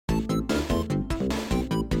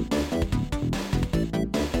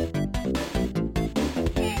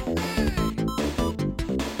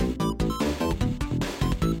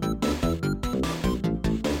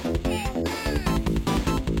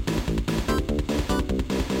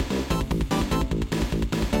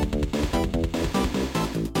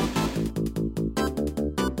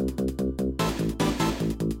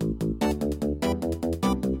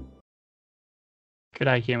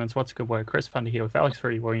G'day humans, what's a good word? Chris Funder here with Alex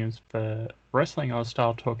Freddie Williams for Wrestling Oz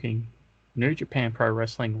Style talking New Japan Pro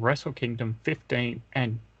Wrestling, WrestleKingdom 15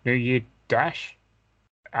 and New Year Dash.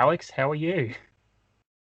 Alex, how are you?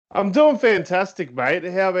 I'm doing fantastic, mate.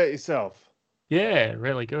 How about yourself? Yeah,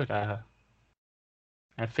 really good.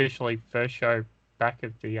 Officially first show back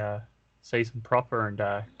of the season proper and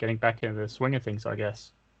getting back into the swing of things, I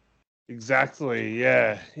guess. Exactly.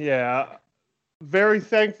 Yeah. Very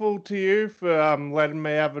thankful to you for letting me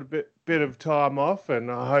have a bit of time off, and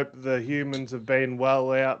I hope the humans have been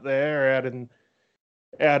well out there,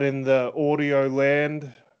 out in the audio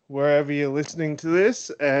land, wherever you're listening to this.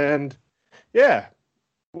 And yeah,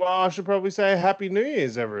 well, I should probably say Happy New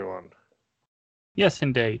Year's, everyone. Yes,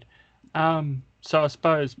 indeed. So I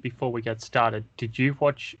suppose before we get started, did you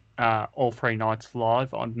watch all three nights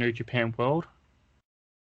live on New Japan World?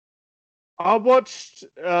 I watched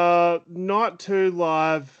Night 2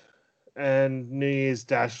 live and New Year's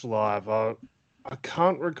Dash live. I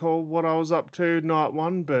can't recall what I was up to night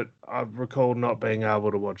 1, but I recall not being able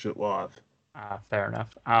to watch it live. Fair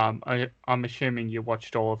enough. I'm assuming you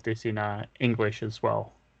watched all of this in English as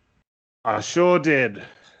well. I sure did.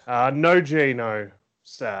 No Gino.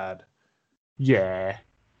 Sad. Yeah.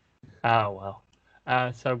 Oh,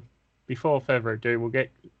 well. So before further ado, we'll get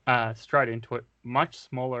straight into it. Much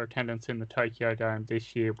smaller attendance in the Tokyo Dome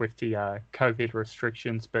this year with the COVID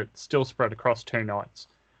restrictions, but still spread across 2 nights.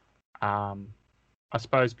 I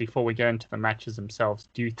suppose before we get into the matches themselves,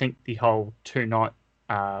 do you think the whole 2-night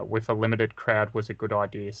with a limited crowd was a good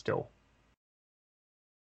idea still?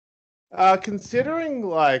 Considering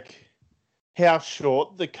how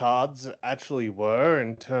short the cards actually were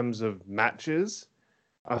in terms of matches,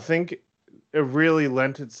 I think it really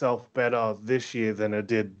lent itself better this year than it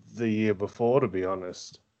did the year before, to be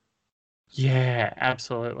honest. Yeah,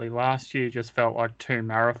 absolutely. Last year just felt like 2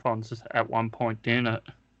 marathons at one point, didn't it?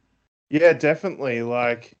 Yeah, definitely.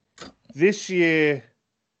 This year,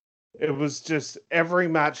 it was just every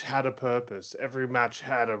match had a purpose. Every match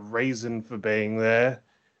had a reason for being there.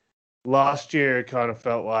 Last year, it kind of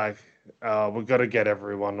felt like we've got to get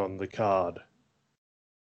everyone on the card.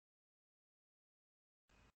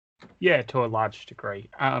 Yeah, to a large degree.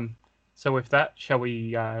 So with that, shall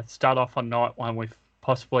we start off on night 1 with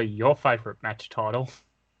possibly your favourite match title?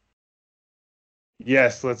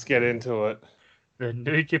 Yes, let's get into it. The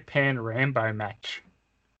New Japan Rambo match.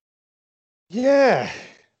 Yeah,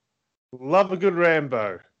 love a good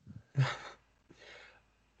Rambo.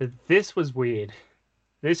 This was weird.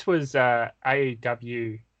 This was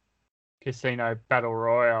AEW Casino Battle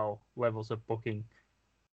Royale levels of booking.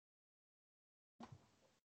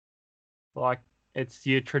 Like, it's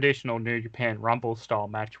your traditional New Japan Rumble style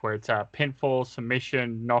match where it's a pinfall,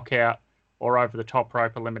 submission, knockout, or over the top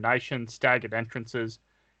rope elimination, staggered entrances.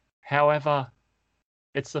 However,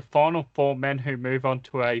 it's the final 4 men who move on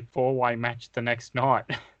to a 4-way match the next night.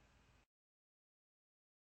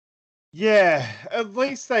 Yeah, at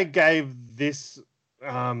least they gave this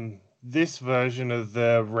this version of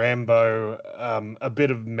the Rambo a bit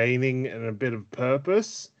of meaning and a bit of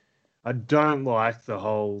purpose. I don't like the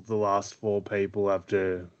last 4 people have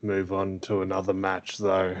to move on to another match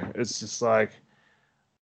though. It's just like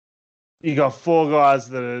you got 4 guys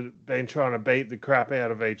that have been trying to beat the crap out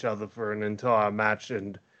of each other for an entire match,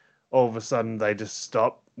 and all of a sudden they just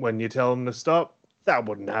stop when you tell them to stop. That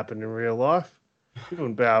wouldn't happen in real life. You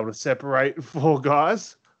wouldn't be able to separate 4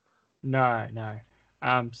 guys. No.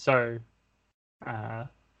 So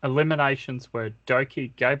eliminations were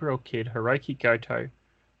Doki, Gabriel Kidd, Hiroki Goto,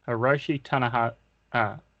 Hiroshi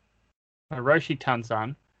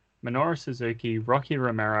Tanzan, Minoru Suzuki, Rocky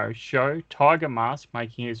Romero, Sho, Tiger Mask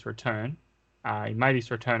making his return. He made his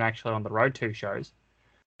return actually on the Road 2 shows.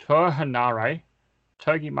 Toa Hanare,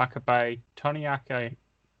 Togi Makabe, Tomoyaki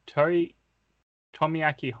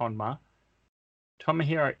Honma,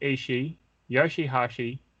 Tomohiro Ishii,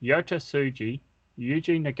 Yoshihashi, Yota Tsuji,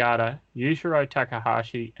 Yuji Nagata, Yujiro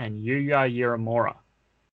Takahashi, and Yuya Uemura.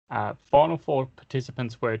 Final 4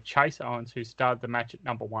 participants were Chase Owens, who started the match at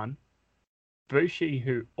number 1, Bushi,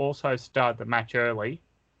 who also started the match early,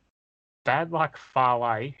 Bad Luck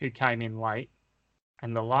Fale, who came in late,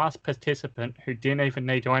 and the last participant who didn't even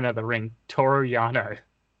need to enter the ring, Toru Yano.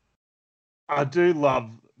 I do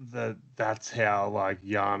love that that's how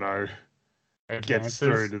Yano gets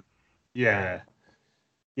through to, yeah.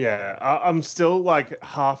 I'm still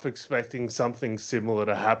half expecting something similar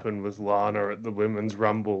to happen with Lana at the Women's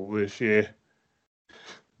Rumble this year.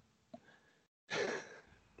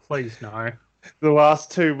 Please no. The last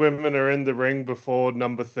 2 women are in the ring before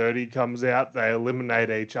number 30 comes out. They eliminate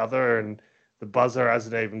each other, and the buzzer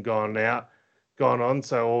hasn't even gone gone on.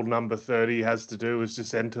 So all number 30 has to do is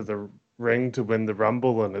just enter the ring to win the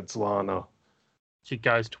Rumble, and it's Lana. She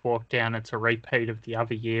goes to walk down. It's a repeat of the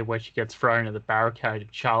other year where she gets thrown at the barricade and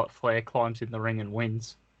Charlotte Flair climbs in the ring and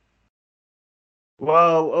wins.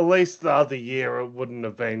 Well, at least the other year it wouldn't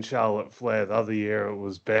have been Charlotte Flair. The other year it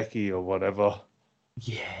was Becky or whatever.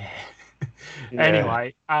 Yeah. Yeah.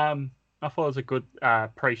 Anyway, I thought it was a good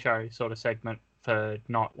pre-show sort of segment for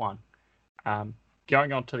night one.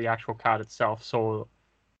 Going on to the actual card itself, saw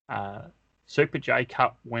Super J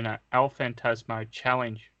Cup winner El Phantasmo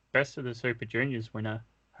challenge Best of the Super Juniors winner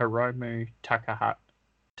Hiromu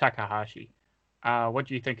Takahashi. What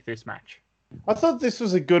do you think of this match? I thought this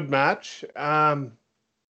was a good match.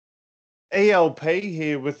 ELP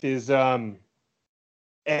here with his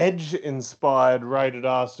Edge-inspired Rated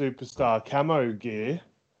R Superstar camo gear,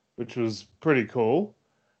 which was pretty cool.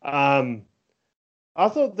 I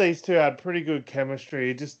thought these two had pretty good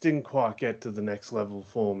chemistry. It just didn't quite get to the next level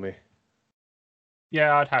for me.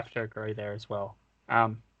 Yeah, I'd have to agree there as well.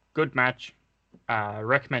 Good match.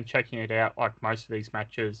 Recommend checking it out like most of these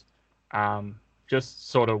matches. Just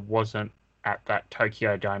sort of wasn't at that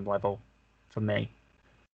Tokyo Dome level for me.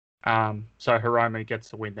 So Hiromu gets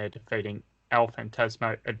the win there, defeating El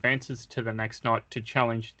Phantasmo, advances to the next night to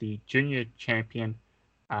challenge the junior champion,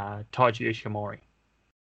 Taiji Ishimori.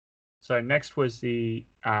 So next was the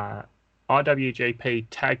IWGP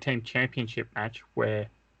Tag Team Championship match where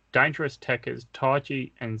Dangerous Tekkers,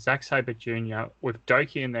 Taiji and Zack Sabre Jr. with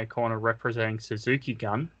Doki in their corner representing Suzuki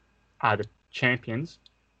Gun are the champions.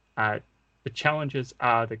 The challengers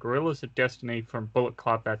are the Gorillas of Destiny from Bullet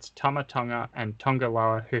Club. That's Tama Tonga and Tonga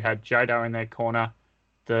Loa, who had Jado in their corner.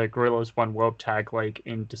 The Gorillas won World Tag League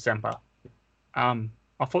in December. I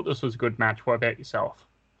thought this was a good match. What about yourself?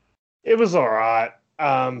 It was all right.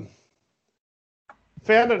 Found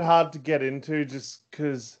it hard to get into just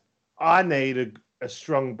because I need a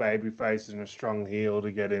strong babyface and a strong heel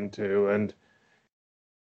to get into. And,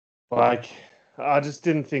 like, I just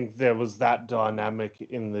didn't think there was that dynamic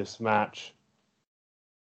in this match.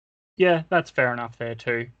 Yeah, that's fair enough there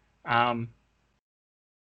too.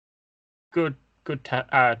 Good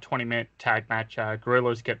 20-minute tag match.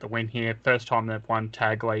 Gorillas get the win here. First time they've won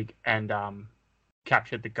Tag League and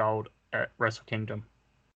captured the gold at WrestleKingdom.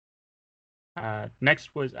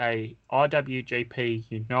 Next was a IWGP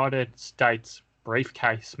United States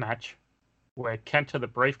briefcase match where Kenta, the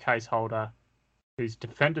briefcase holder, who's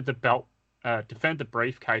defended the belt, defend the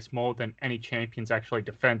briefcase more than any champions actually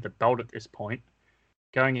defend the belt at this point,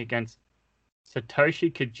 going against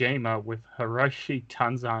Satoshi Kojima with Hiroshi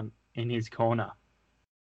Tenzan in his corner.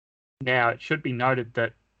 Now, it should be noted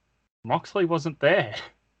that Moxley wasn't there.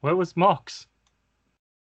 Where was Mox?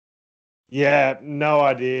 Yeah, no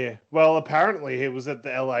idea. Well, apparently he was at the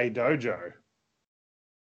LA dojo.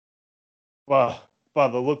 Well, by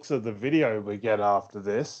the looks of the video we get after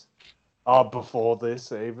this, or before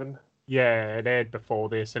this even. Yeah, it aired before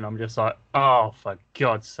this, and I'm just like, oh, for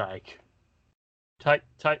God's sake. Take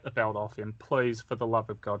the belt off him. Please, for the love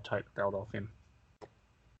of God, take the belt off him.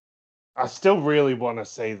 I still really want to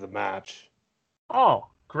see the match. Oh,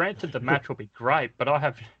 granted the match will be great, but I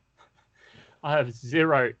have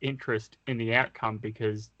zero interest in the outcome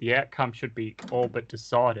because the outcome should be all but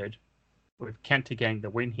decided with Kenta getting the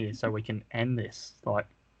win here so we can end this.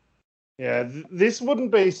 Yeah, this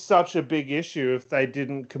wouldn't be such a big issue if they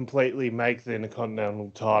didn't completely make the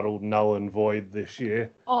Intercontinental title null and void this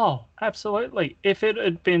year. Oh, absolutely. If it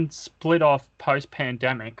had been split off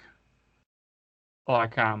post-pandemic,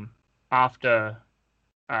 like after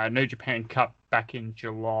New Japan Cup back in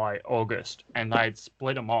July, August, and they'd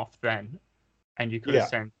split them off then, and you could have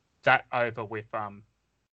sent that over with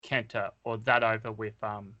Kenta or that over with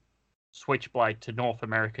Switchblade to North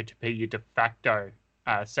America to be your de facto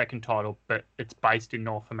second title, but it's based in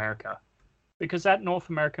North America. Because that North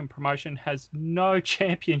American promotion has no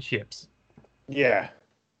championships. Yeah.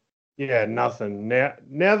 Yeah, nothing.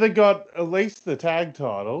 Now they got at least the tag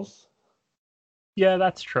titles. Yeah,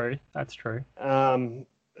 that's true. That's true. And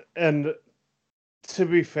to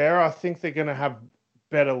be fair, I think they're going to have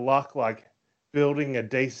better luck like building a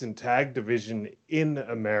decent tag division in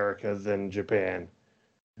America than Japan.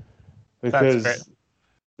 Because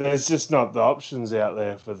there's just not the options out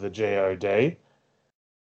there for the GOD.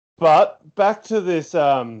 But back to this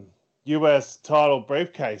US title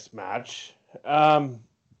briefcase match.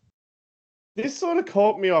 This sort of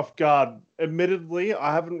caught me off guard. Admittedly,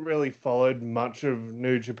 I haven't really followed much of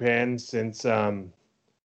New Japan since the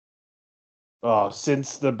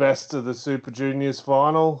Best of the Super Juniors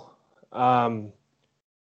final. And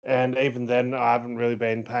even then, I haven't really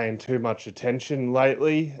been paying too much attention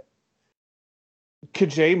lately.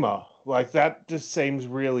 Kojima, Like, that just seems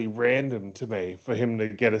really random to me for him to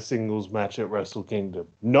get a singles match at Wrestle Kingdom.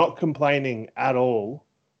 Not complaining at all,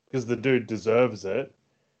 because the dude deserves it.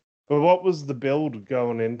 But what was the build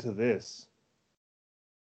going into this?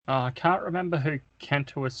 I can't remember who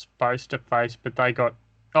Kenta was supposed to face, but they got...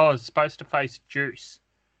 Oh, it was supposed to face Juice,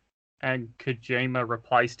 and Kojima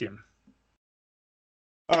replaced him.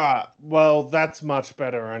 Well, that's much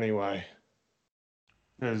better anyway.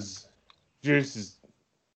 Because Juice is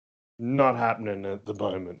not happening at the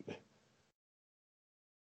moment.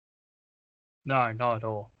 No, not at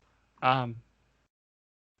all.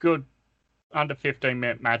 Good under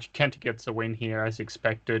 15-minute match. Kenta gets the win here as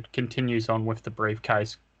expected. Continues on with the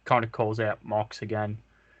briefcase. Kind of calls out Mox again.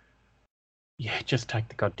 Yeah, just take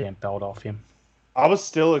the goddamn belt off him. I was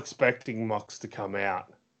still expecting Mox to come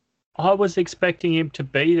out. I was expecting him to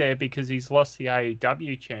be there because he's lost the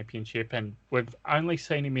AEW championship, and we've only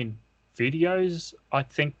seen him in videos, I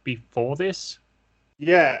think, before this.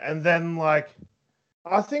 Yeah, and then, like,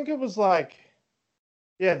 I think it was like,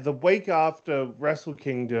 yeah, the week after Wrestle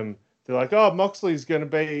Kingdom, they're like, oh, Moxley's going to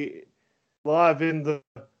be live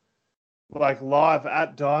live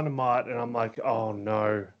at Dynamite. And I'm like, oh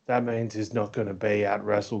no, that means he's not going to be at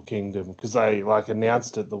Wrestle Kingdom because they, like,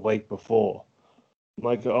 announced it the week before. I'm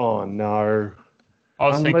like, oh no. I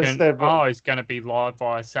was thinking, he's going to be live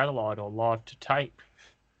via satellite or live to tape.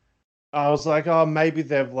 I was like, oh, maybe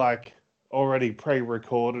they've, like, already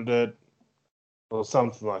pre-recorded it or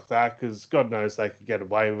something like that, because God knows they could get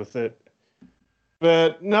away with it.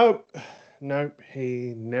 But nope,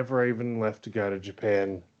 he never even left to go to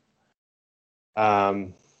Japan.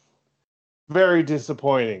 Very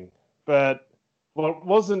disappointing. But what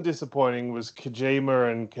wasn't disappointing was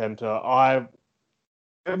Kojima and Kenta.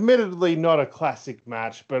 Admittedly not a classic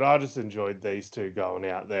match, but I just enjoyed these two going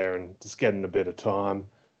out there and just getting a bit of time.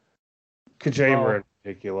 Kojima in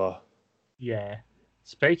particular. Yeah.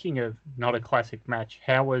 Speaking of not a classic match,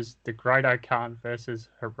 how was the Great Khan versus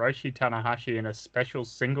Hiroshi Tanahashi in a special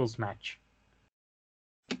singles match?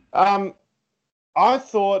 I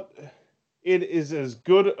thought it is as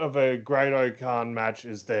good of a Great Khan match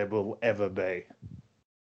as there will ever be.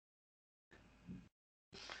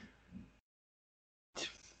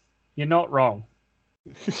 You're not wrong.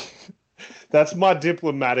 That's my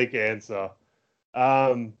diplomatic answer.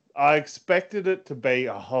 I expected it to be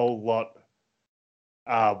a whole lot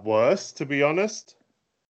worse, to be honest.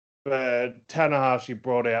 But Tanahashi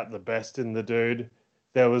brought out the best in the dude.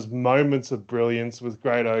 There was moments of brilliance with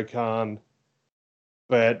Great Khan,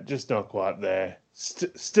 but just not quite there.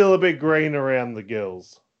 Still a bit green around the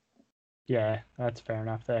gills. Yeah, that's fair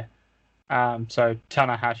enough there. So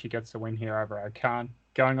Tanahashi gets the win here over Khan.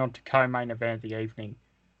 Going on to co-main event of the evening,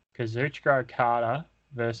 Kazuchika Okada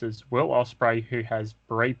versus Will Ospreay, who has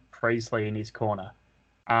Brie Priestley in his corner.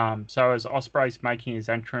 So as Ospreay's making his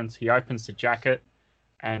entrance, he opens the jacket,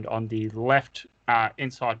 and on the left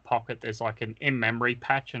inside pocket, there's like an in-memory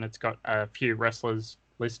patch, and it's got a few wrestlers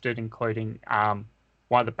listed, including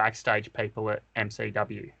one of the backstage people at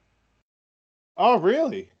MCW. Oh,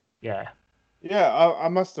 really? Yeah. Yeah, I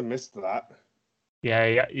must have missed that.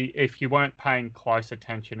 Yeah, if you weren't paying close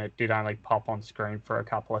attention, it did only pop on screen for a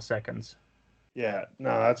couple of seconds. Yeah,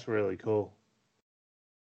 no, that's really cool.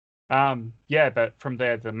 Yeah, but from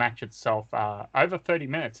there, the match itself, over 30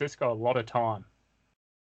 minutes. This got a lot of time.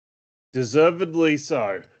 Deservedly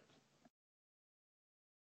so.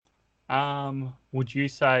 Would you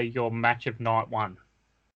say your match of night one?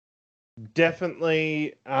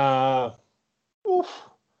 Definitely.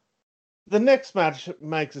 The next match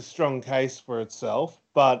makes a strong case for itself,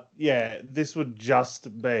 but yeah, this would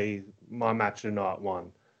just be my match of night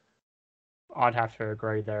one. I'd have to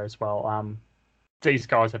agree there as well. These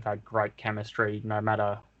guys have had great chemistry no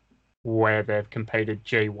matter where they've competed.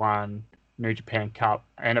 G1, New Japan Cup,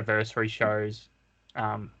 anniversary shows,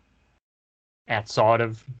 outside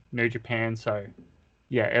of New Japan. So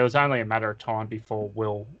yeah, it was only a matter of time before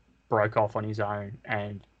Will broke off on his own,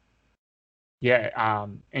 and yeah,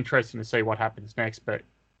 interesting to see what happens next. But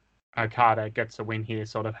Okada gets a win here,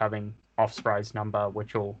 sort of having Ospreay's number,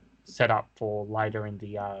 which will set up for later in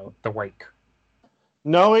the week.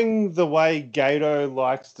 Knowing the way Gato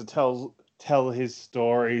likes to tell his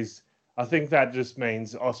stories, I think that just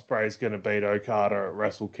means Ospreay's going to beat Okada at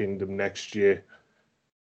Wrestle Kingdom next year.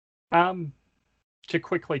 To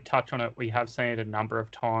quickly touch on it, we have seen it a number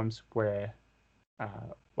of times where,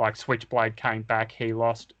 like Switchblade came back, he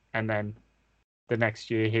lost, and then the next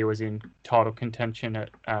year he was in title contention at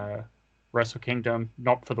Wrestle Kingdom,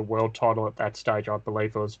 not for the world title at that stage. I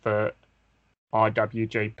believe it was for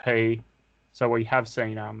IWGP. So we have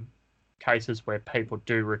seen cases where people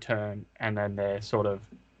do return and then they're sort of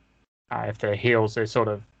If they're heels, they're sort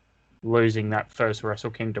of losing that first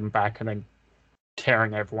Wrestle Kingdom back and then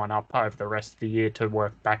tearing everyone up over the rest of the year to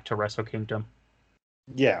work back to Wrestle Kingdom.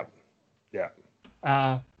 Yeah.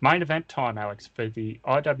 Main event time, Alex, for the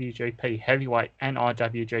IWGP Heavyweight and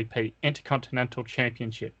IWGP Intercontinental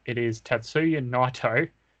Championship. It is Tatsuya Naito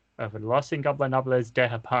of Los Ingobernables de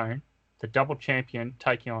Japón, the double champion,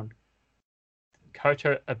 taking on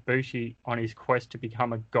Kota Ibushi on his quest to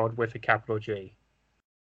become a god with a capital G.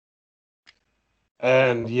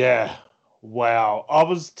 And yeah, wow. I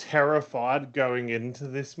was terrified going into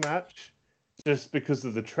this match just because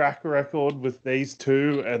of the track record with these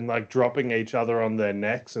two and like dropping each other on their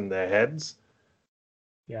necks and their heads.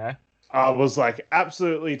 Yeah. I was like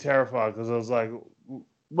absolutely terrified because I was like,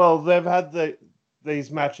 well, they've had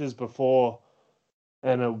these matches before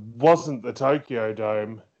and it wasn't the Tokyo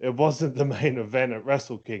Dome. It wasn't the main event at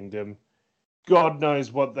Wrestle Kingdom. God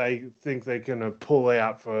knows what they think they're going to pull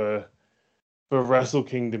out for Wrestle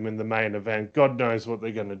Kingdom in the main event. God knows what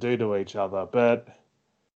they're going to do to each other. But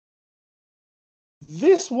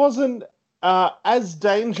this wasn't as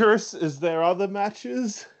dangerous as their other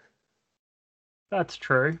matches. That's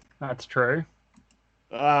true.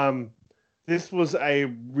 This was a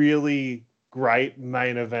really great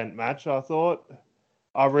main event match, I thought.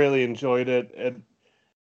 I really enjoyed it.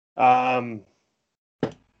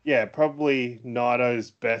 Yeah, probably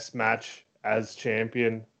Naito's best match as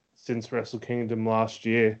champion since Wrestle Kingdom last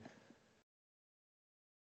year.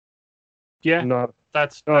 Yeah,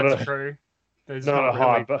 that's true. There's not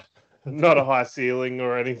a high ceiling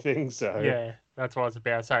or anything. So yeah, that's what I was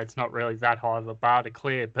about to say. It's not really that high of a bar to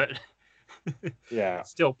clear, but yeah,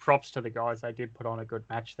 still props to the guys. They did put on a good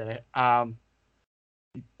match there.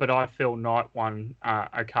 But I feel Knight won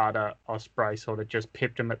Okada Ospreay sort of just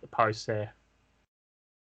pipped him at the post there.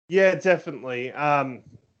 Yeah, definitely.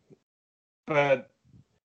 But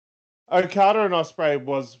Okada and Ospreay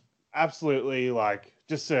was absolutely like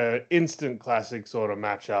just an instant classic sort of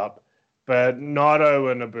matchup. But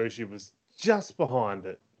Naito and Ibushi was just behind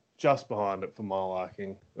it for my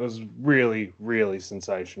liking. It was really, really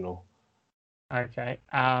sensational. Okay.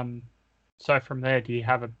 So from there, do you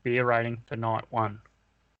have a beer rating for Night 1?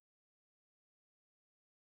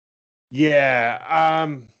 Yeah.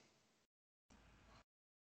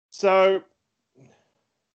 So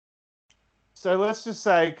let's just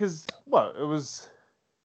say, because it was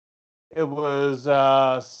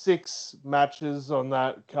 6 matches on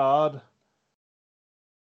that card.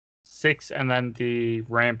 6, and then the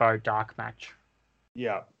Rambo Dark match.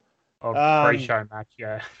 Yeah. Or pre-show match,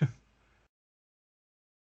 yeah.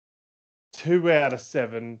 2 out of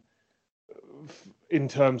 7 in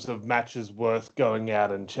terms of matches worth going out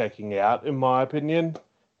and checking out, in my opinion.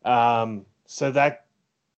 So that,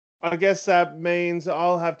 I guess that means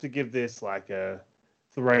I'll have to give this like a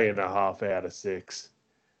 3.5 out of 6.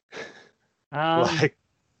 Like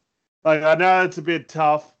I know it's a bit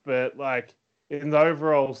tough, but like in the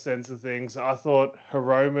overall sense of things, I thought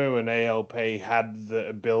Hiromu and ALP had the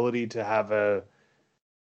ability to have a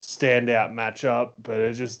standout matchup, but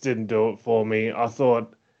it just didn't do it for me. I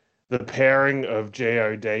thought the pairing of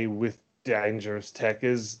GOD with Dangerous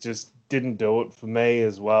Techers just didn't do it for me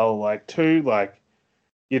as well. Like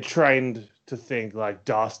you're trained to think like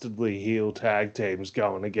dastardly heel tag teams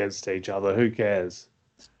going against each other. Who cares?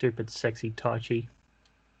 Stupid sexy Taichi.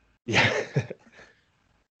 Yeah.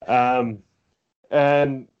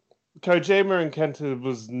 And Kojima and Kenta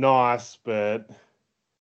was nice, but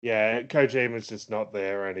yeah, Kojima's just not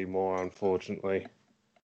there anymore, unfortunately.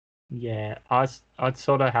 Yeah, I'd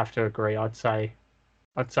sort of have to agree. I'd say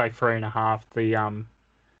 3.5.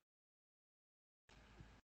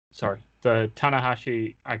 The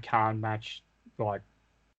Tanahashi Okan match like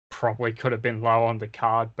probably could have been low on the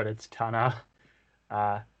card, but it's Tana.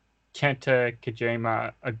 Kenta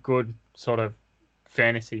Kojima, a good sort of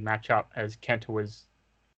fantasy matchup, as Kenta was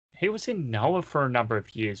in Noah for a number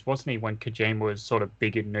of years, wasn't he, when Kojima was sort of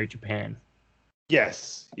big in New Japan?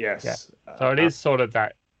 Yes. Yeah. So it is sort of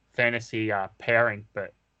that fantasy pairing,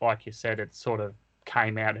 but like you said, it sort of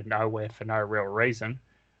came out of nowhere for no real reason.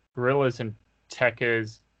 Gorillas and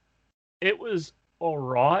Techers, it was all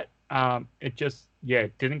right. It just,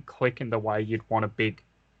 didn't click in the way you'd want a big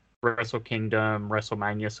Wrestle Kingdom,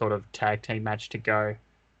 WrestleMania sort of tag team match to go.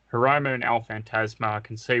 Hiromu and El Phantasma, I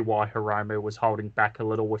can see why Hiromu was holding back a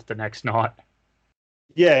little with the next night.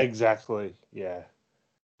 Yeah, exactly. Yeah.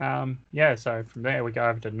 So from there we go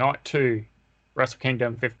over to Night 2, Wrestle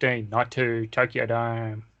Kingdom 15, Night 2, Tokyo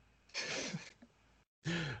Dome.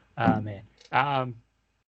 Man. Now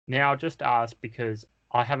I'll just ask, because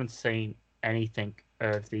I haven't seen anything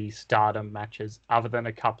of the Stardom matches, other than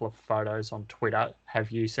a couple of photos on Twitter?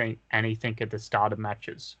 Have you seen anything of the Stardom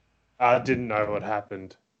matches? I didn't know what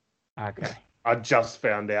happened. Okay. I just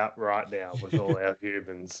found out right now with all our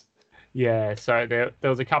humans. Yeah, so there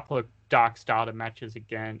was a couple of Dark Stardom matches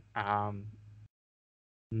again.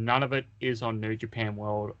 None of it is on New Japan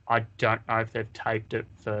World. I don't know if they've taped it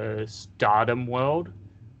for Stardom World.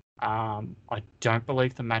 I don't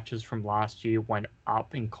believe the matches from last year went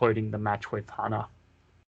up, including the match with Hunter.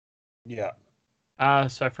 Yeah.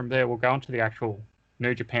 So from there, we'll go on to the actual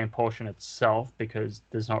New Japan portion itself, because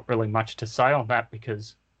there's not really much to say on that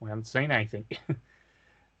because we haven't seen anything.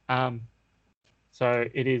 So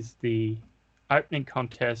it is the opening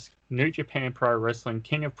contest, New Japan Pro Wrestling,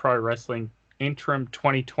 King of Pro Wrestling, interim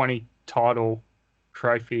 2020 title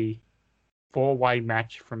trophy, four-way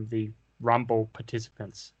match from the Rumble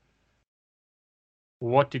participants.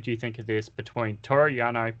 What did you think of this between Toru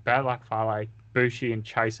Yano, Bad Luck Fale, Bushi, and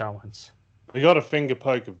Chase Owens? We got a finger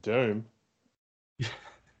poke of doom.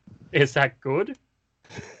 Is that good?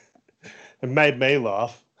 It made me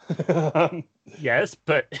laugh. Yes,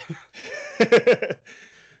 but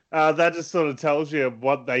that just sort of tells you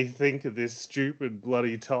what they think of this stupid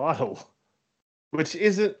bloody title, which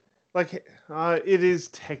isn't like it is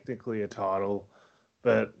technically a title,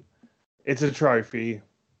 but it's a trophy.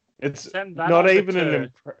 It's not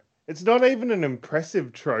even it's not even an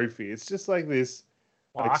impressive trophy. It's just like this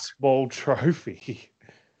like small trophy.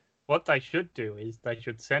 What they should do is they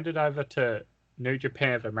should send it over to New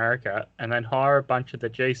Japan of America and then hire a bunch of the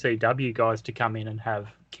GCW guys to come in and have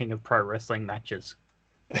King of Pro Wrestling matches.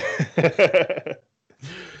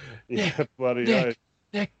 Yeah, bloody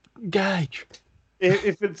Nick Gage.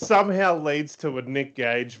 If it somehow leads to a Nick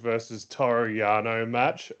Gage versus Toru Yano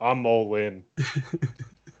match, I'm all in.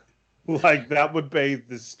 Like, that would be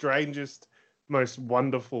the strangest, most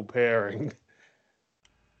wonderful pairing.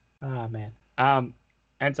 Oh, man.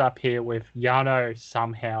 Ends up here with Yano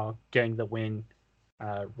somehow getting the win,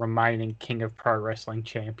 remaining King of Pro Wrestling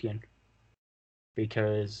champion,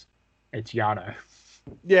 because it's Yano.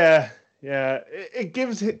 Yeah. It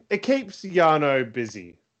keeps Yano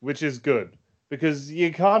busy, which is good, because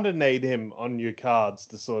you kind of need him on your cards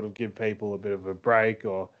to sort of give people a bit of a break,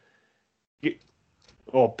 or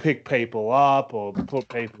pick people up, or put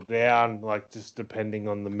people down, like just depending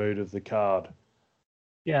on the mood of the card.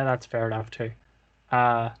 Yeah, that's fair enough too.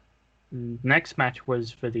 Next match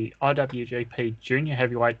was for the IWGP Junior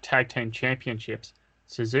Heavyweight Tag Team Championships.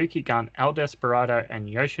 Suzuki Gun, El Desperado, and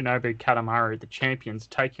Yoshinobu Kanemaru, the champions,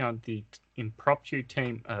 taking on the impromptu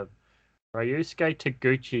team of Ryusuke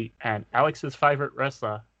Taguchi and Alex's favorite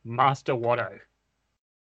wrestler, Master Wato.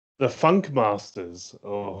 The Funk Masters,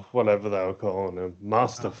 or whatever they were calling him,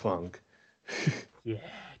 Master Funk. Yeah.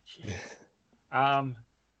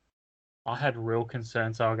 I had real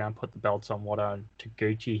concerns they were going to put the belts on Wato and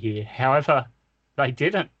Taguchi here. However, they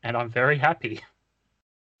didn't, and I'm very happy.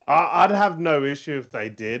 I'd have no issue if they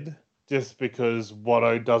did, just because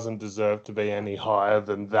Wato doesn't deserve to be any higher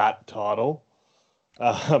than that title.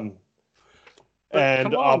 And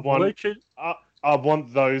I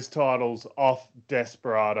want those titles off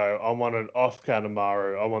Desperado. I want it off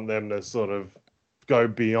Kanemaru. I want them to sort of go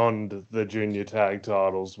beyond the junior tag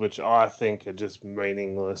titles, which I think are just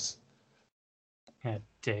meaningless. How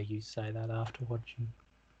dare you say that after watching?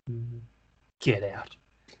 Get out.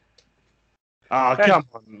 Come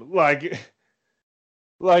on. Like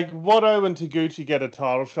Wato and Taguchi get a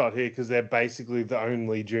title shot here because they're basically the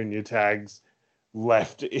only junior tags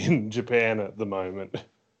left in Japan at the moment.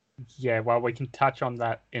 Yeah, well, we can touch on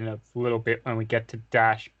that in a little bit when we get to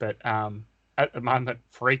Dash, but at the moment,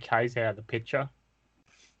 3K's out of the picture.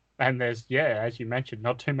 And there's, as you mentioned,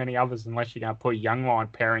 not too many others unless you're going to put a Young Lion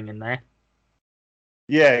pairing in there.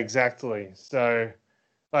 Yeah, exactly. So,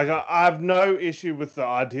 like, I have no issue with the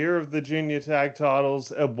idea of the junior tag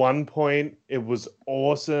titles. At one point, it was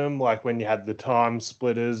awesome, like when you had the Time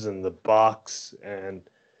Splitters and the Bucks, and,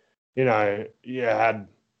 you had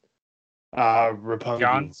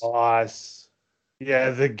Roppongi Vice.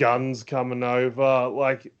 Yeah, the Guns coming over.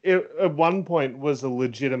 Like, it, at one point, was a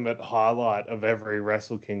legitimate highlight of every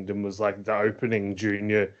WrestleKingdom, was like the opening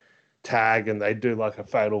junior tag, and they do like a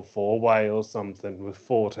fatal 4-way or something with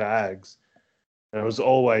 4 tags. And it was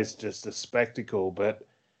always just a spectacle. But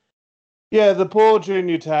yeah, the poor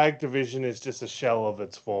junior tag division is just a shell of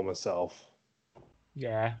its former self.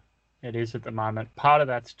 Yeah, it is at the moment. Part of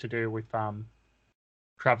that's to do with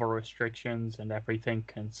travel restrictions and everything,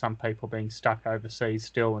 and some people being stuck overseas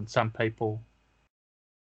still, and some people,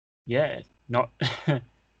 not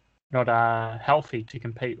not healthy to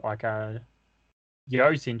compete. Like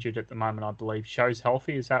Yo's injured at the moment, I believe. Show's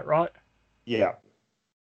healthy, is that right? Yeah.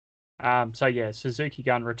 So yeah, Suzuki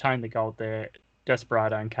Gun retained the gold there.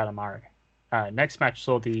 Desperado and Kanemaru. Next match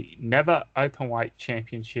saw the Never Openweight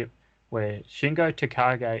Championship, where Shingo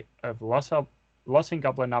Takagi of Los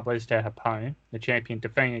Ingobernables de Japón, the champion,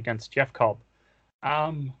 defending against Jeff Cobb.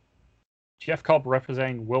 Jeff Cobb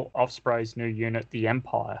representing Will Ospreay's new unit, the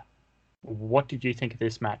Empire. What did you think of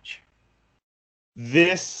this match?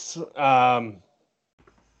 This,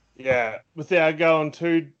 without going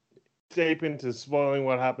too deep into spoiling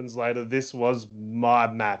what happens later, this was my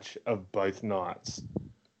match of both nights.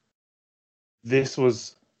 This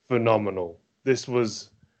was phenomenal. This was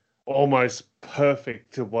almost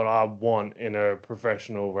perfect to what I want in a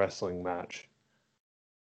professional wrestling match.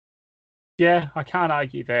 Yeah, I can't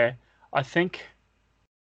argue there. I think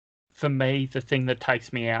for me, the thing that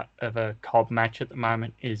takes me out of a Cobb match at the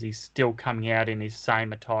moment is he's still coming out in his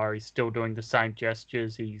same attire. He's still doing the same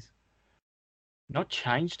gestures. He's not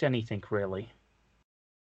changed anything really.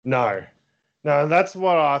 No, that's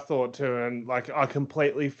what I thought too. And like, I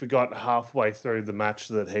completely forgot halfway through the match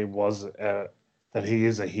that he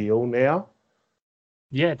is a heel now.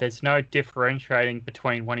 Yeah, there's no differentiating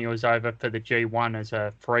between when he was over for the G1 as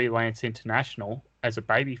a freelance international as a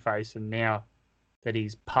babyface, and now that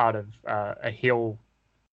he's part of a heel,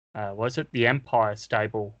 was it the Empire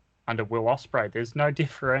stable under Will Ospreay? There's no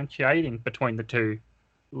differentiating between the two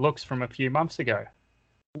looks from a few months ago.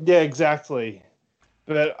 Yeah, exactly.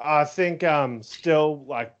 But I think still,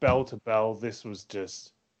 like, bell to bell, this was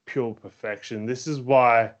just pure perfection. This is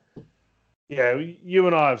why, yeah, you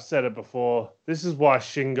and I have said it before. This is why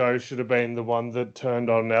Shingo should have been the one that turned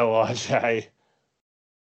on LIJ.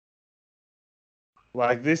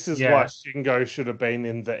 Like, this is why Shingo should have been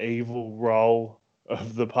in the evil role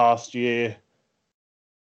of the past year.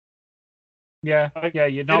 Yeah,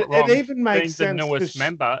 you're not wrong. It even makes Being sense. The newest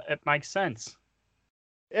member, it makes sense.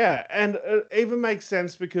 Yeah, and it even makes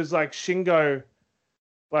sense because, like, Shingo,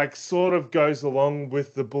 like, sort of goes along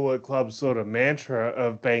with the Bullet Club sort of mantra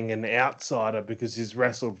of being an outsider because he's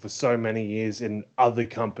wrestled for so many years in other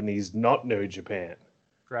companies, not New Japan.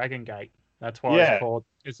 Dragon Gate. That's why it's called.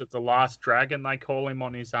 Is it the Last Dragon they call him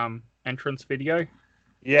on his entrance video?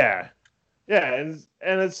 Yeah. Yeah, and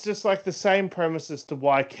it's just like the same premise as to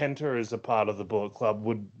why Kenta is a part of the Bullet Club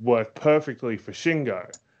would work perfectly for Shingo.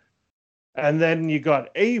 And then you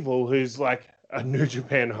got Evil, who's like a New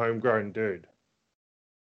Japan homegrown dude.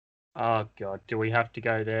 Oh God, do we have to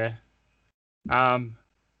go there?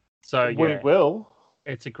 We will.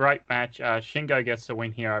 It's a great match. Shingo gets the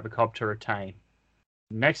win here over Cobb to retain.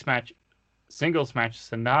 Next match, singles match,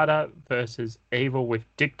 Sonata versus Evil with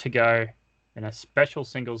Dick to go in a special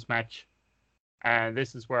singles match. And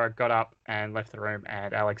this is where I got up and left the room,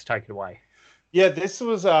 and Alex, take it away. Yeah, this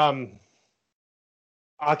was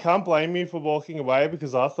I can't blame you for walking away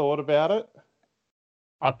because I thought about it.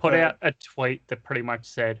 I put out a tweet that pretty much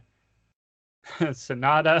said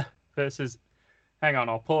Sonata versus. Hang on,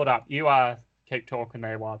 I'll pull it up. You keep talking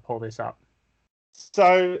there while I pull this up.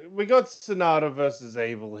 So we got Sonata versus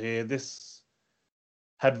Evil here. This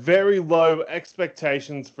had very low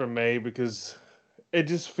expectations from me because it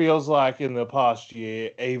just feels like in the past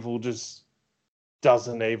year, Evil just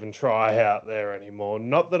doesn't even try out there anymore.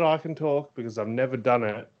 Not that I can talk because I've never done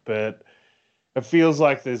it, but it feels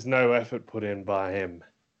like there's no effort put in by him.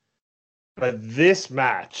 But this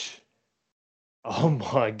match, oh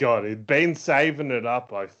my God, he'd been saving it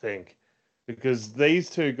up, I think, because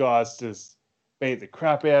these two guys just beat the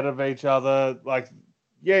crap out of each other. Like,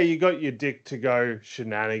 yeah, you got your Dick to go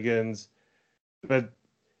shenanigans, but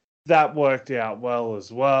that worked out well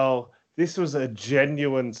as well. This was a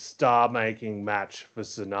genuine star-making match for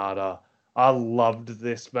Sonata. I loved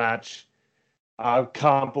this match. I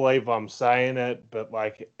can't believe I'm saying it, but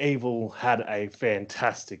like, Evil had a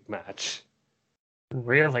fantastic match.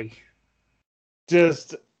 Really?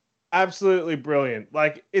 Just absolutely brilliant.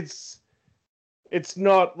 Like, it's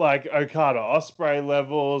not like Okada Ospreay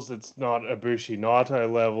levels, it's not Ibushi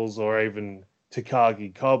Naito levels, or even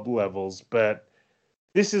Takagi Cobb levels, but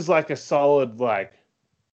this is like a solid, like,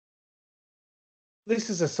 this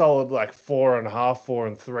is a solid, like, 4.5, 4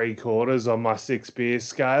 3/4 on my 6 beer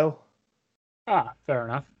scale. Fair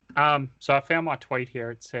enough. So I found my tweet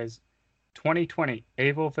here. It says 2020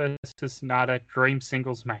 Evil versus Sonata Dream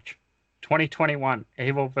Singles Match. 2021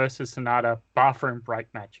 Evil versus Sonata Bathroom Break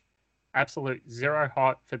Match. Absolute zero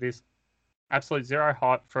hype for this. Absolute zero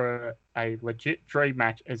hype for a legit dream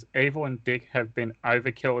match as Evil and Dick have been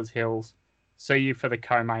overkill as heels. See you for the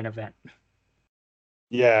co-main event.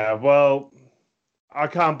 Yeah, well, I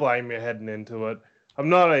can't blame you heading into it. I'm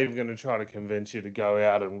not even going to try to convince you to go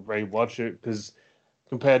out and rewatch it because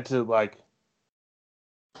compared to like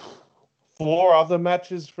 4 other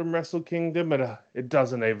matches from Wrestle Kingdom, and it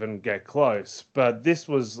doesn't even get close. But this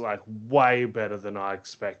was like way better than I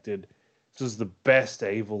expected. This was the best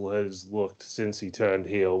Evil has looked since he turned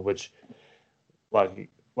heel, which, like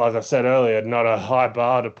I said earlier, not a high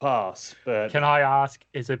bar to pass. But Can I ask,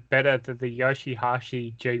 is it better than the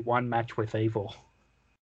Yoshihashi G1 match with Evil?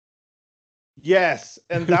 yes,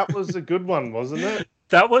 and that was a good one, wasn't it?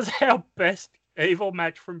 That was our best Evil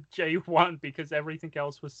match from G1 because everything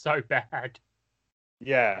else was so bad.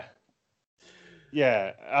 Yeah.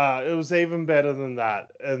 Yeah, it was even better than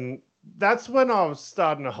that. And that's when I was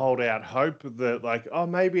starting to hold out hope that, like, oh,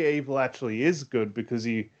 maybe Evil actually is good because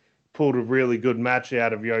he pulled a really good match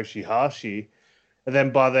out of Yoshihashi. And then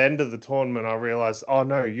by the end of the tournament, I realized, oh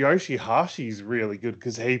no, Yoshihashi's really good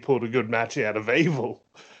because he pulled a good match out of Evil.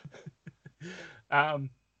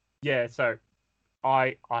 Yeah, so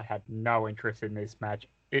I had no interest in this match.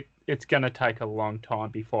 It's gonna take a long time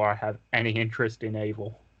before I have any interest in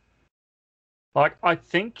Evil. Like I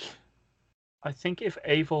think if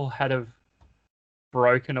Evil had have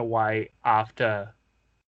broken away after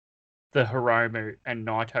the Hiromu and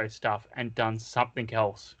Naito stuff and done something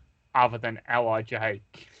else other than LIJ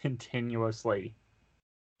continuously,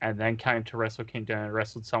 and then came to Wrestle Kingdom and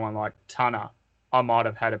wrestled someone like Tana, I might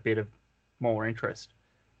have had a bit of more interest.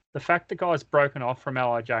 The fact the guy's broken off from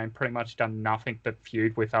LIJ and pretty much done nothing but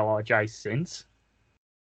feud with LIJ since,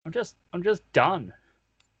 I'm just done.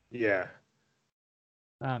 Yeah.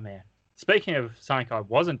 Oh man. Speaking of something I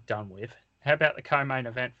wasn't done with, how about the co-main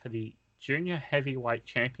event for the Junior Heavyweight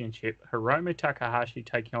Championship? Hiromu Takahashi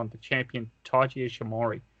taking on the champion Taiji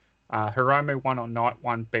Ishimori. Hiromu won on night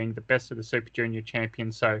one, being the best of the Super Junior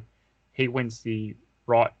champions, so he wins the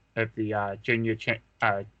right of the junior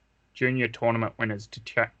tournament winners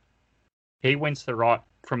to he wins the right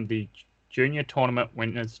from the junior tournament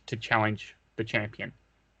winners to challenge the champion.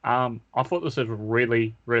 I thought this was a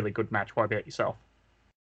really, really good match. What about yourself?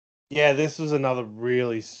 Yeah, this was another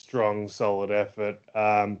really strong, solid effort.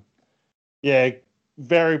 Yeah,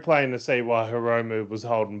 very plain to see why Hiromu was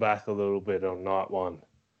holding back a little bit on night one.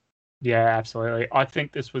 Yeah, absolutely. I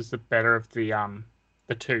think this was the better of the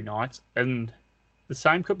two nights, and the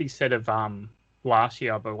same could be said of last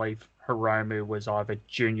year. I believe Hiromu was either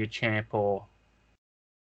junior champ or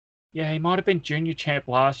yeah, he might have been junior champ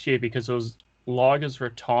last year because it was Liger's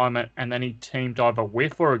retirement, and then he teamed either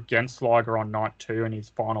with or against Liger on night two in his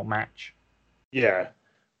final match. Yeah,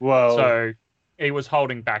 well, So he was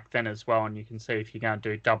holding back then as well, and you can see if you're going to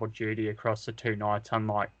do double duty across the two nights,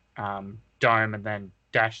 unlike Dome and then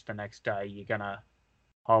Dash the next day, you're going to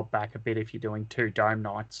hold back a bit if you're doing two Dome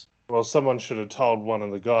nights. well, someone should have told one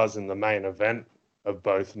of the guys in the main event of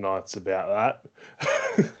both nights about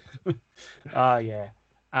that. Yeah.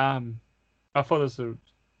 I thought this was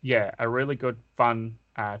a really good, fun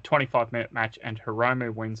 25-minute match, and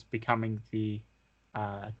Hiromu wins, becoming the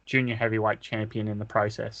junior heavyweight champion in the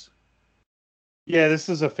process. Yeah, this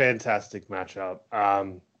is a fantastic matchup.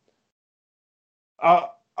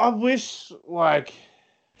 I wish like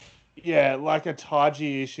a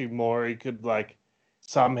Taiji Ishimori could like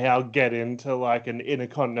somehow get into like an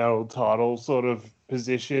intercontinental title sort of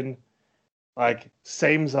position. Like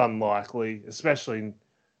seems unlikely, especially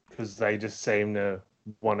because they just seem to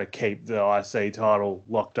want to keep the IC title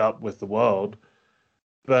locked up with the world.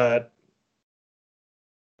 But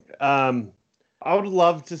I would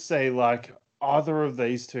love to see like either of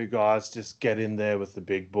these two guys just get in there with the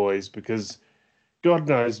big boys because God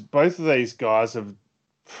knows both of these guys have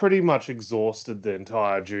pretty much exhausted the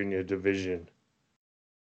entire junior division.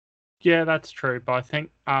 Yeah, that's true. But I think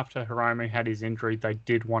after Hiromu had his injury, they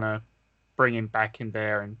did want to bring him back in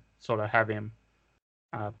there and sort of have him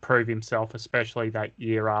prove himself, especially that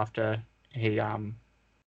year after he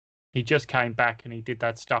just came back and he did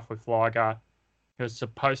that stuff with Liger. He was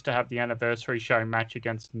supposed to have the anniversary show match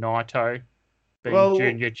against Naito, being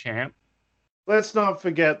junior champ. Let's not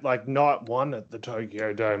forget like night one at the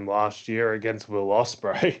Tokyo Dome last year against Will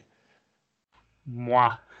Ospreay.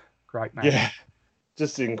 Mwah. Great match. Yeah,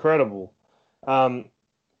 just incredible.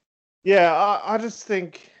 Yeah, I just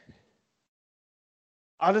think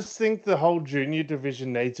the whole junior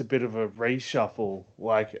division needs a bit of a reshuffle,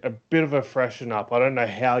 like a bit of a freshen up. I don't know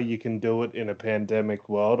how you can do it in a pandemic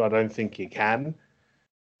world. I don't think you can.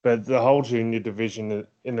 But the whole junior division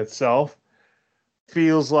in itself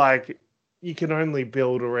feels like you can only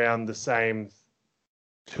build around the same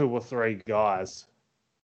 2 or 3 guys.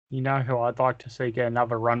 You know who I'd like to see get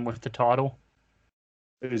another run with the title?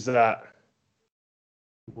 Who's that?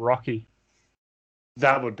 Rocky.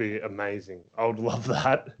 That would be amazing. I would love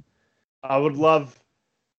that. I would love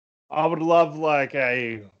like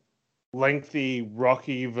a lengthy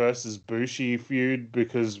Rocky versus Bushi feud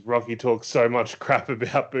because Rocky talks so much crap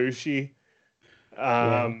about Bushi.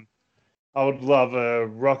 Yeah. I would love a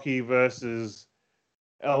Rocky versus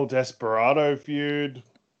El Desperado feud.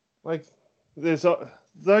 Like, there's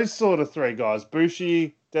those sort of three guys: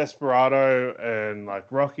 Bushi, Desperado, and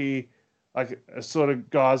like Rocky. Like, sort of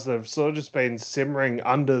guys that have sort of just been simmering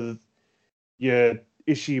under your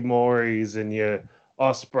Ishimoris and your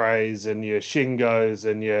Ospreys and your Shingos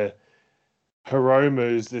and your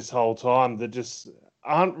Hiromus this whole time that just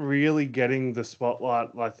aren't really getting the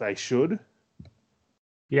spotlight like they should.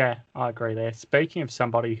 Yeah, I agree there. Speaking of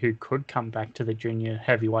somebody who could come back to the junior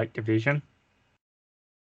heavyweight division,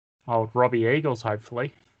 old Robbie Eagles,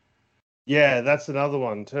 hopefully. Yeah, that's another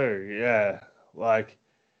one too. Yeah. Like,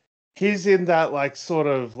 he's in that like sort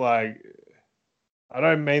of like, I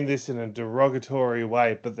don't mean this in a derogatory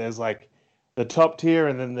way, but there's like the top tier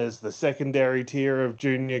and then there's the secondary tier of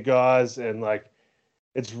junior guys, and like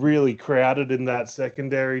it's really crowded in that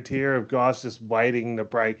secondary tier of guys just waiting to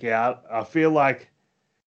break out. I feel like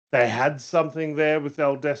they had something there with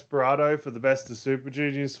El Desperado for the Best of Super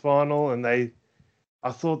Juniors final, and I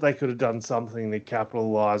thought they could have done something to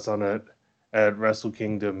capitalize on it at Wrestle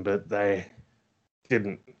Kingdom, but they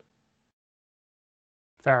didn't.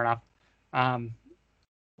 Fair enough.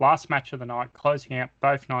 Last match of the night, closing out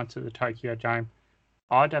both nights at the Tokyo Dome,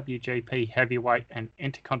 IWGP Heavyweight and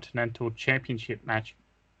Intercontinental Championship match.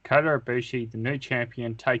 Kota Ibushi, the new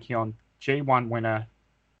champion, taking on G1 winner,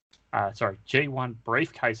 G1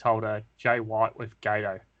 briefcase holder Jay White with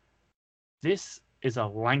Gato. This is a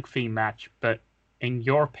lengthy match, but in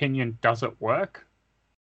your opinion, does it work?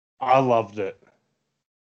 I loved it.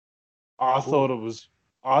 I Ooh. thought it was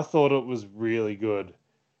I thought it was really good.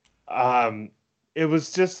 Um, it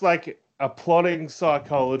was just like a plotting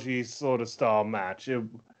psychology sort of style match.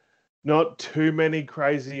 Not too many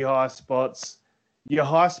crazy high spots. Your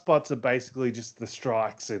high spots are basically just the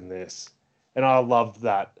strikes in this, and I loved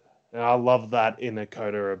that. And I love that in a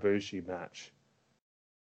Kota Ibushi match.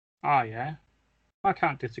 Oh yeah, I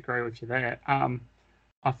can't disagree with you there.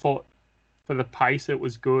 I thought for the pace it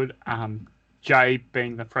was good. Jay,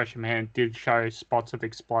 being the fresher man, did show spots of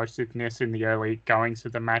explosiveness in the early goings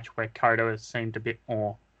of the match where Kota seemed a bit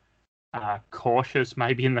more cautious,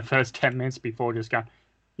 maybe in the first 10 minutes before just going,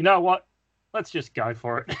 you know what, let's just go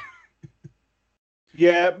for it.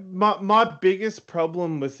 Yeah, my biggest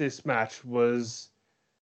problem with this match was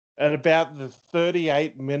at about the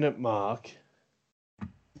 38-minute mark.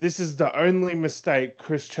 This is the only mistake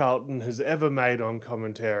Chris Charlton has ever made on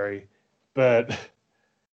commentary, but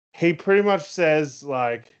he pretty much says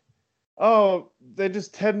like, "Oh, they're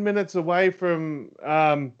just 10 minutes away from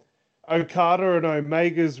Okada and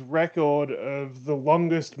Omega's record of the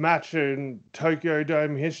longest match in Tokyo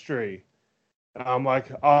Dome history." I'm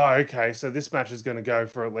like, "Oh, okay, so this match is going to go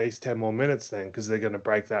for at least 10 more minutes then, because they're going to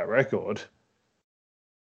break that record."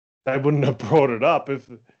 They wouldn't have brought it up if,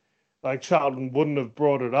 like, Charlton wouldn't have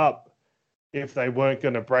brought it up if they weren't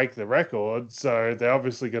going to break the record. So they're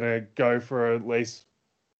obviously going to go for at least,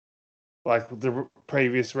 like, the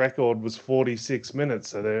previous record was 46 minutes.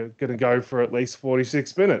 So they're going to go for at least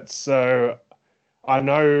 46 minutes. So I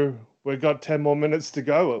know we've got 10 more minutes to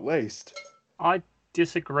go at least. I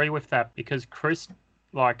disagree with that because Chris,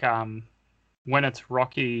 like, when it's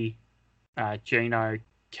Rocky, Gino,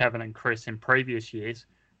 Kevin, and Chris in previous years,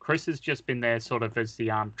 Chris has just been there sort of as the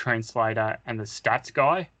translator and the stats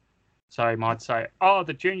guy. So he might say, oh,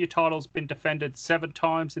 the junior title's been defended 7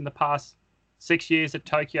 times in the past 6 years at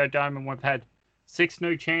Tokyo Dome, and we've had 6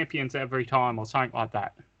 new champions every time, or something like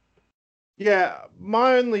that. Yeah,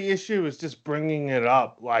 my only issue is just bringing it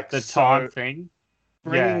up, like, The so time thing,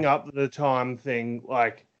 bringing yeah. up the time thing,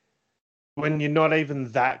 like, when you're not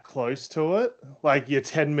even that close to it, like you're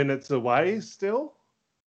 10 minutes away still.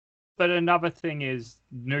 But another thing is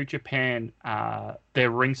New Japan, their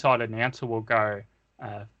ringside announcer will go,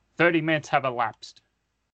 30 minutes have elapsed.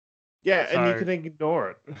 Yeah, and you So, can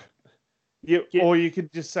ignore it. yeah, Or you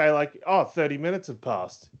could just say, like, oh, 30 minutes have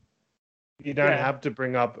passed. You don't yeah, have to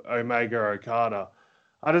bring up Omega Okada.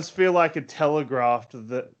 I just feel like it telegraphed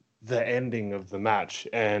the ending of the match.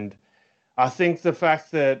 And I think the fact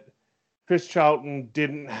that Chris Charlton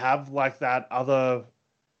didn't have like that other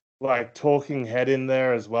like talking head in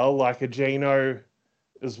there as well, like a Gino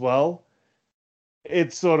as well,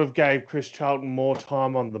 it sort of gave Chris Charlton more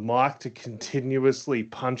time on the mic to continuously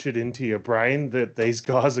punch it into your brain that these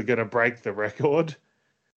guys are going to break the record.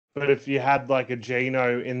 But if you had like a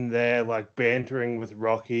Gino in there, like bantering with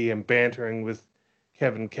Rocky and bantering with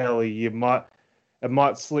Kevin Kelly, it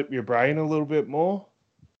might slip your brain a little bit more.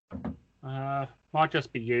 might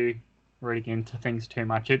just be you. reading into things too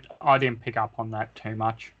much. I didn't pick up on that too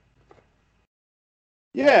much.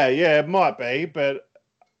 Yeah, it might be, but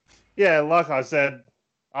yeah, like I said,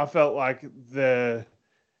 I felt like the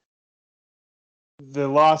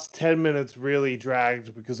last 10 minutes really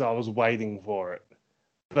dragged because I was waiting for it.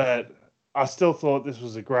 But I still thought this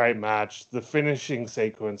was a great match. The finishing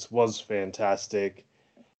sequence was fantastic.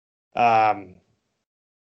 I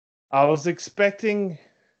was expecting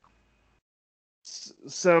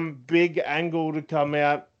some big angle to come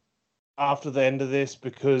out after the end of this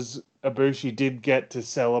because Ibushi did get to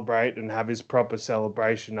celebrate and have his proper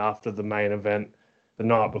celebration after the main event the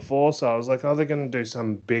night before. So I was like, oh, they're going to do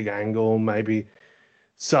some big angle. Maybe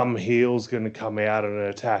some heel's going to come out and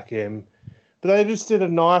attack him. But they just did a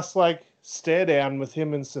nice, stare down with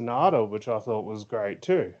him and Sonata, which I thought was great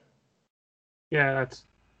too. Yeah,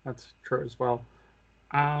 that's true as well.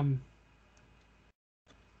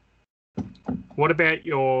 What about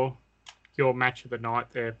your match of the night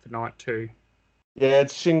there for night 2? Yeah,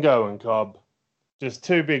 it's Shingo and Cobb. Just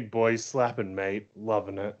two big boys slapping meat.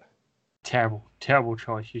 Loving it. Terrible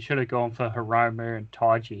choice. You should have gone for Hiromu and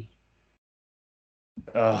Taiji.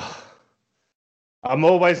 I'm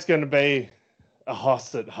always going to be a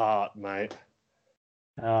hoss at heart, mate.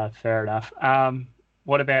 Fair enough.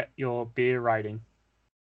 What about your beer rating?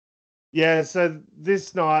 Yeah, so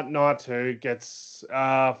this night 2 gets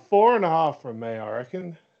 4.5 from me, I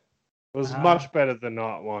reckon. It was much better than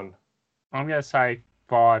night 1. I'm going to say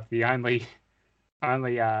 5. The only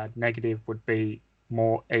negative would be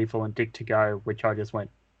more Evil and Dick to go, which I just went,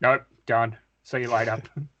 nope, done. See you later.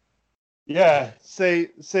 Yeah, see,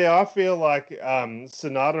 I feel like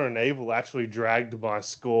Sonata and Evil actually dragged my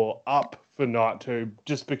score up for night 2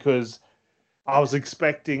 just because I was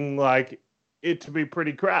expecting it to be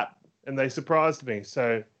pretty crap, and they surprised me.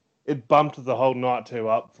 So it bumped the whole night 2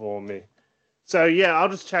 up for me. So yeah, I'll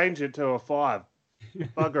just change it to a 5.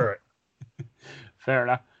 Bugger it. Fair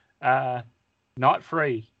enough. Night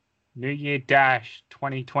 3, New Year Dash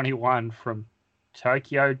 2021 from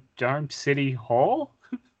Tokyo Dome City Hall.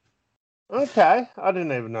 Okay, I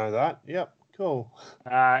didn't even know that. Yep, cool.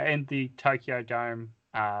 And the Tokyo Dome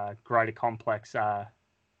Greater Complex. So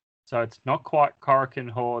it's not quite Korakuen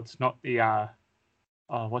Hall. It's not the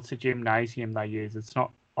what's the gymnasium they use? It's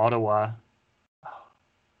not Ottawa.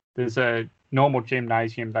 There's a normal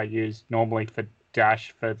gymnasium they use normally for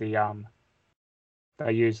Dash for the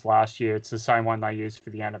they used last year. It's the same one they used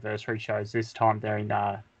for the anniversary shows. This time they're in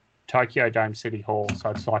Tokyo Dome City Hall,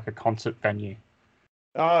 so it's like a concert venue.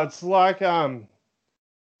 It's like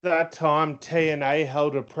that time TNA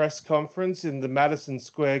held a press conference in the Madison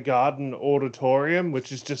Square Garden auditorium,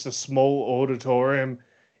 which is just a small auditorium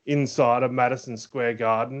inside of Madison Square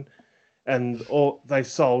Garden, and they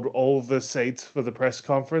sold all the seats for the press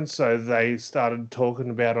conference, so they started talking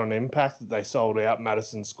about on Impact that they sold out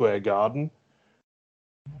Madison Square Garden.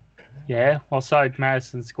 Yeah, well, so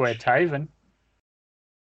Madison Square Taven.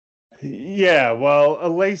 Yeah, well,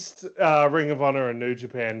 at least Ring of Honor and New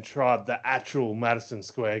Japan tried the actual Madison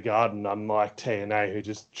Square Garden, unlike TNA, who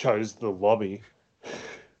just chose the lobby.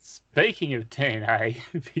 Speaking of TNA,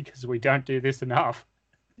 because we don't do this enough.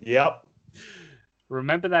 Yep.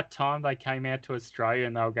 Remember that time they came out to Australia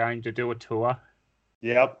and they were going to do a tour?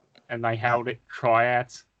 Yep. And they held it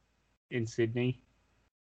tryouts in Sydney?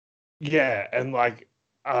 Yeah, and like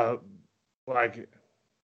a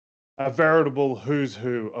veritable who's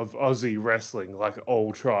who of Aussie wrestling,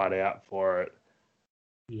 all tried out for it.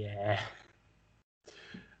 Yeah.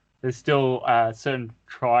 There's still certain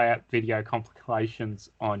tryout video compilations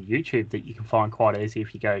on YouTube that you can find quite easy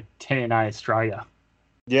if you go TNA Australia.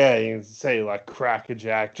 Yeah, you can see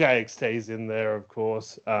Crackerjack, JXT's in there, of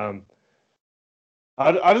course. I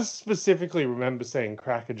just specifically remember seeing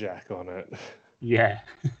Crackerjack on it. Yeah.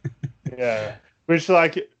 Yeah, which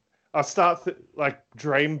I start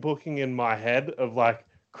dream booking in my head of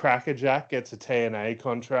Crackerjack gets a TNA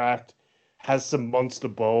contract, has some Monster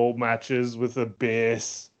Ball matches with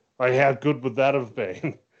Abyss. How good would that have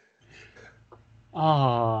been?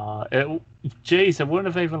 Geez, it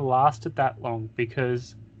wouldn't have even lasted that long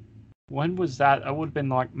because when was that? It would have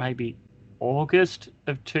been maybe August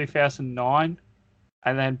of 2009.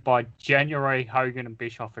 And then by January, Hogan and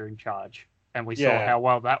Bischoff are in charge. And we saw how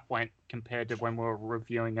well that went compared to when we were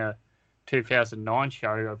reviewing a 2009 show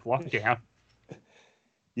of Lockdown.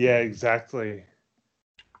 Yeah, exactly.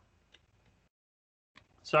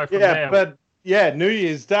 So from there, New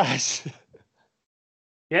Year's Dash.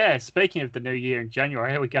 Yeah, speaking of the new year in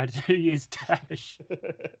January, here we go to New Year's Dash.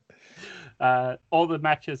 All the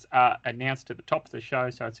matches are announced at the top of the show,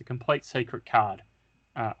 so it's a complete secret card.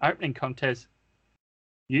 Opening contest,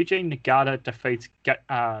 Eugene Nagata defeats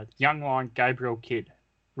young lion Gabriel Kidd.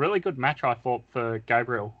 Really good match, I thought, for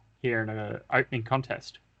Gabriel here in an opening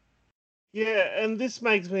contest. Yeah, and this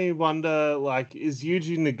makes me wonder, like, is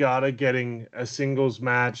Yuji Nagata getting a singles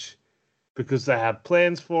match because they have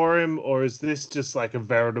plans for him, or is this just like a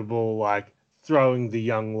veritable, like, throwing the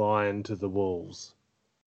young lion to the wolves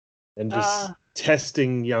and just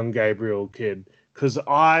testing young Gabriel Kidd? Because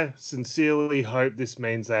I sincerely hope this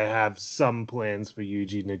means they have some plans for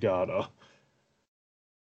Yuji Nagata.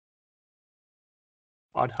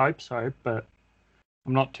 I'd hope so, but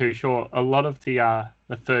I'm not too sure. A lot of the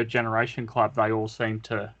third generation club, they all seem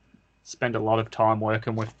to spend a lot of time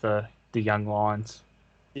working with the young lions.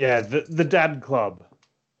 Yeah, the dad club.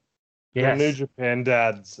 Yes. The New Japan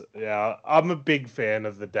dads. Yeah, I'm a big fan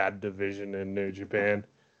of the dad division in New Japan.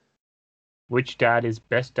 Which dad is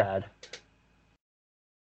best dad?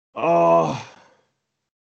 Oh,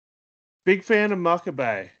 big fan of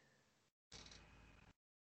Makabe.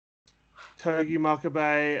 Togi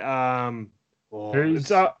Makabe.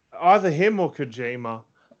 It's either him or Kojima.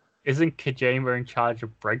 Isn't Kojima in charge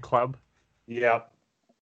of Bread Club? Yep.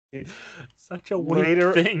 Such a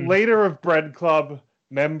weird thing. Leader of Bread Club,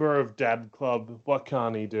 member of Dad Club. What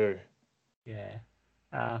can't he do?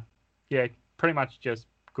 Yeah. Yeah, pretty much just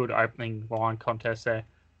good opening line contest there.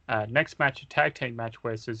 Next match, a tag team match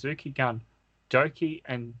where Suzuki Gun, Doki,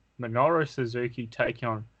 and Minoru Suzuki taking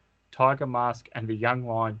on Tiger Mask and the young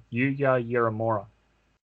lion Yuya Uemura.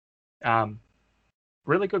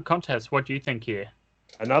 Really good contest. What do you think here?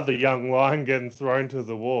 Another young lion getting thrown to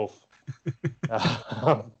the wolf.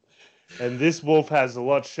 And this wolf has a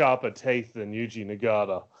lot sharper teeth than Yuji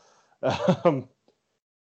Nagata.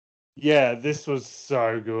 Yeah, this was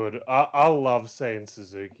so good. I love seeing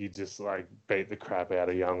Suzuki just like beat the crap out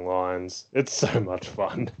of young lions. It's so much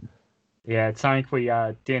fun. Yeah, it's something we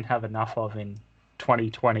didn't have enough of in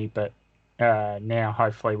 2020, but now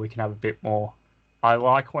hopefully we can have a bit more. I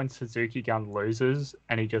like when Suzuki Gun loses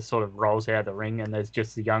and he just sort of rolls out of the ring and there's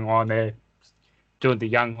just the young lion there doing the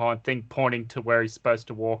young lion thing, pointing to where he's supposed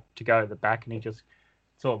to walk to go to the back, and he just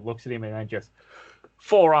sort of looks at him and then just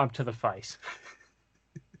forearm to the face.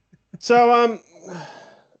 So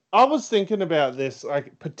I was thinking about this,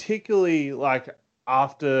 like particularly like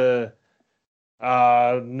after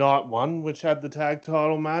night one, which had the tag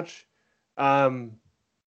title match.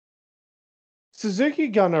 Suzuki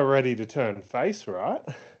Gun are ready to turn face, right?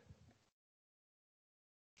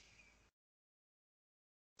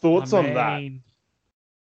 Thoughts on that?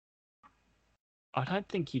 I don't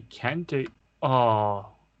think you can do. Oh,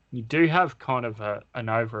 you do have kind of an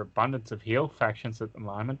overabundance of heel factions at the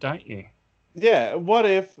moment, don't you? Yeah. What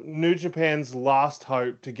if New Japan's last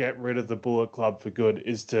hope to get rid of the Bullet Club for good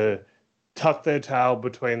is to tuck their tail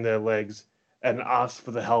between their legs and ask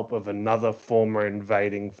for the help of another former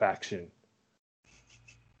invading faction?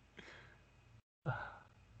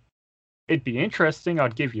 It'd be interesting,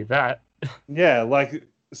 I'd give you that. Yeah, like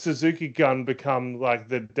Suzuki Gun become like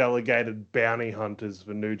the delegated bounty hunters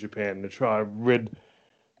for New Japan to try and rid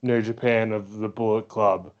New Japan of the Bullet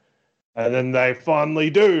Club. And then they finally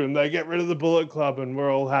do, and they get rid of the Bullet Club, and we're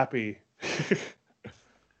all happy.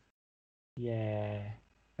 Yeah.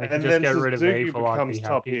 They and just then get rid of evil, becomes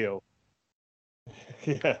top heel.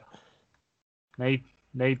 Yeah. Need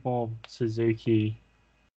more Suzuki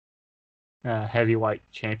heavyweight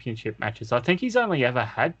championship matches. I think he's only ever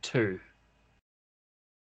had 2.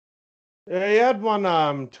 Yeah, he had one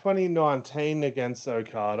 2019 against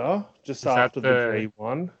Okada, just after the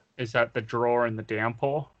G1. Is that the draw and the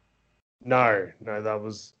downpour? No, that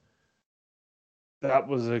was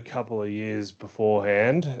a couple of years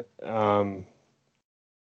beforehand. But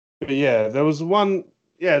yeah, there was one.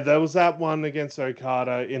 Yeah, there was that one against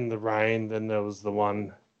Okada in the rain. Then there was the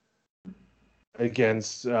one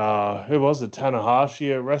against who was it?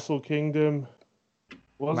 Tanahashi at WrestleKingdom.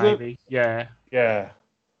 Was Maybe. it? Yeah. Yeah.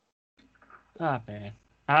 Ah, man.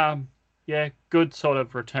 Yeah, good sort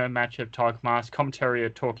of return match of Tiger Mask. Commentary are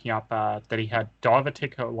talking up that he had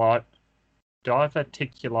diverticulitis,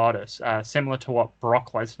 similar to what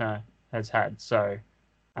Brock Lesnar has had. So,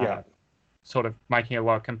 yeah, sort of making a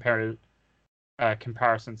lot of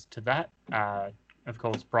comparisons to that. Of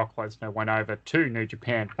course, Brock Lesnar went over to New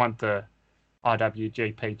Japan, won the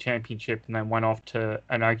IWGP Championship, and then went off to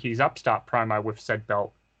Inoki's Upstart promo with said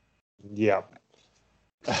belt. Yeah.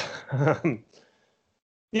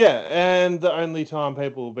 Yeah, and the only time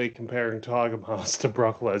people will be comparing Tiger Mask to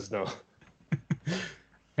Brock Lesnar.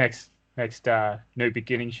 Next New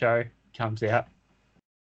Beginning show comes out.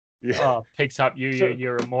 Yeah. Picks up Yuya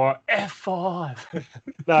Uemura. F5.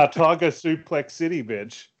 Nah, Tiger Suplex City,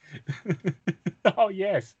 bitch. Oh,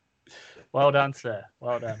 yes. Well done, sir.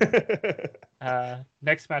 Well done.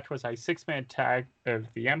 Next match was a six-man tag of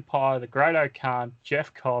the Empire, the Great-O-Khan,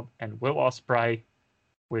 Jeff Cobb, and Will Ospreay,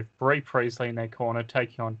 with Bree Priestley in their corner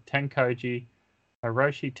taking on Tenkoji,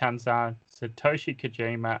 Hiroshi Tanzan, Satoshi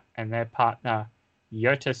Kojima, and their partner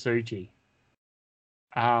Yota Tsuji.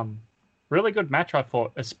 Really good match, I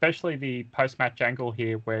thought, especially the post-match angle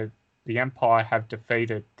here where the Empire have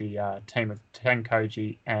defeated the team of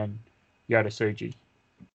Tenkoji and Yota Tsuji.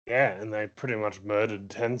 Yeah, and they pretty much murdered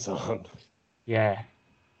Tenzan. Yeah.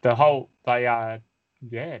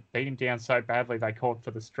 Beat him down so badly they called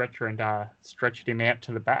for the stretcher and stretched him out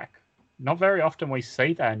to the back. Not very often we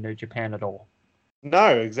see that in New Japan at all.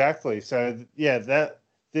 No, exactly. So yeah,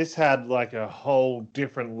 this had like a whole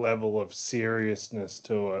different level of seriousness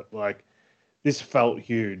to it. Like this felt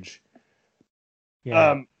huge.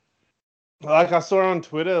 Yeah. Like I saw on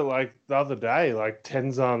Twitter like the other day, like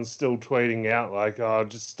Tenzan's still tweeting out like, "Oh,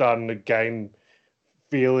 just starting to gain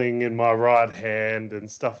feeling in my right hand and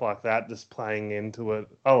stuff like that," just playing into it.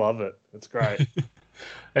 I love it. It's great.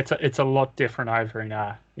 It's a lot different over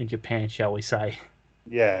in Japan, shall we say.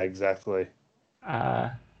 Yeah, exactly.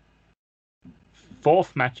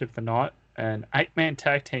 Fourth match of the night, an 8-man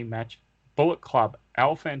tag team match. Bullet Club,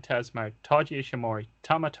 El Phantasmo, Taiji Ishimori,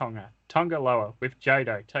 Tama Tonga, Tonga Loa with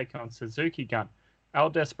Jado take on Suzuki Gun, El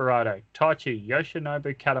Desperado, Taichi,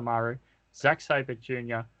 Yoshinobu Katamaru, Zack Sabre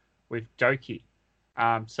Jr. with Doki.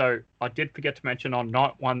 So I did forget to mention on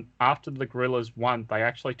night one, after the Gorillas won, they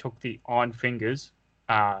actually took the Iron Fingers,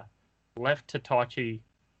 left to Taichi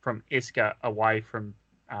from Iska away from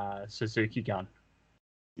Suzuki Gun.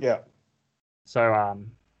 Yeah. So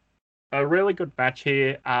a really good match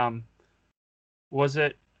here. Was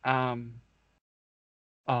it Taiji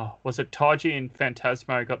and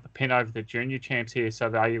Phantasmo got the pin over the junior champs here, so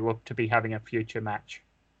they look to be having a future match?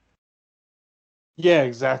 Yeah,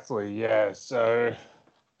 exactly. Yeah. So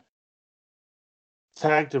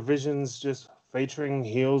tag divisions just featuring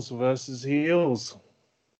heels versus heels.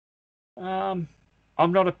 I'm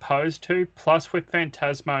not opposed to. Plus, with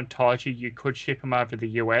Phantasmo and Taiji, you could ship them over the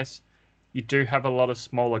US. You do have a lot of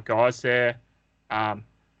smaller guys there.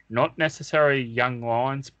 Not necessarily young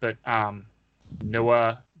lions, but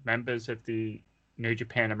newer members of the New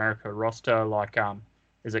Japan America roster, like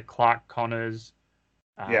is it Clark Connors?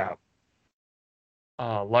 Yeah.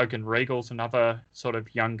 Logan Regal's another sort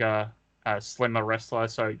of younger, slimmer wrestler.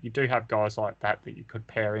 So you do have guys like that you could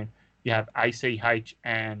pair in. You have ACH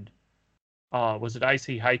and was it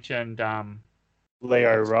ACH and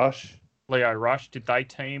Leo Rush? Leo Rush? Did they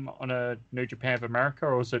team on a New Japan of America,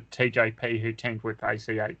 or was it TJP who teamed with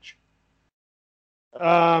ACH?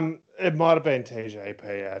 It might have been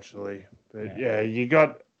TJP actually, but yeah, you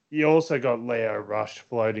also got Leo Rush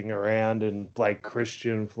floating around and Blake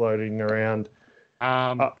Christian floating around.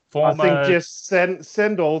 I think just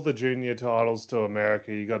send all the junior titles to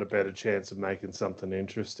America. You got a better chance of making something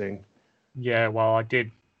interesting. Yeah, well, I did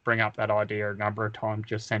bring up that idea a number of times.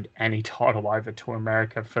 Just send any title over to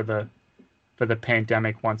America for the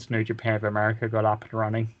pandemic once New Japan of America got up and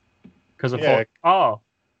running. Because I thought,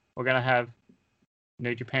 we're going to have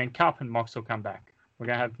New Japan Cup and Mox will come back. We're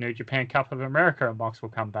going to have New Japan Cup of America and Mox will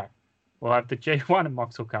come back. We'll have the G1 and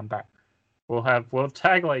Mox will come back. We'll have World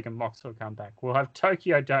Tag League and Mox will come back. We'll have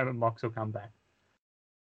Tokyo Dome and Mox will come back.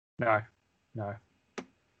 No.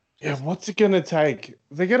 Yeah, what's it going to take?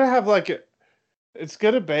 They're going to have it's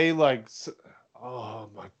going to be like, oh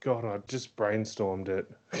my God, I just brainstormed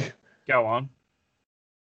it. Go on.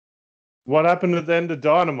 What happened at the end of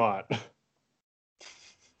Dynamite?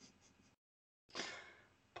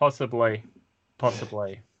 Possibly.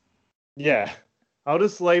 Yeah. I'll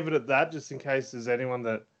just leave it at that just in case there's anyone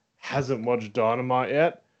that hasn't watched Dynamite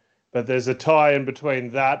yet. But there's a tie in between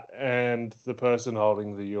that and the person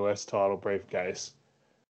holding the US title briefcase.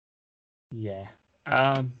 Yeah.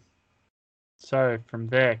 So from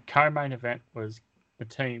there, co-main event was the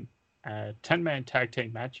team 10-man tag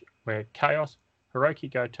team match where Chaos,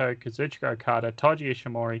 Hiroki Goto, Kazuchika Okada, Taiji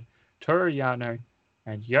Ishimori, Toru Yano,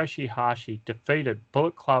 and Yoshihashi defeated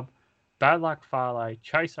Bullet Club, Bad Luck Fale,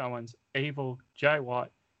 Chase Owens, Evil, Jay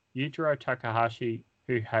White, Yujiro Takahashi,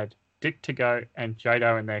 who had Dick to Go and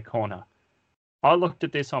Jado in their corner. I looked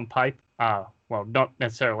at this on paper, well, not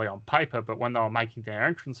necessarily on paper, but when they were making their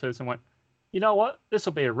entrances and went, you know what, this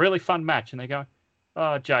will be a really fun match. And they go,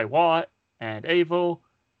 Jay White and Evil,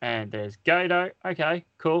 and there's Gato. Okay,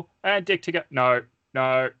 cool. And Dick to Go. No.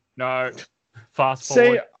 Fast forward.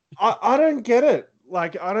 See, I don't get it.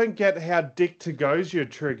 Like, I don't get how Dick to Go's your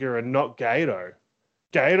trigger and not Gato.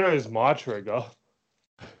 Gato's my trigger.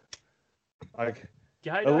 Like,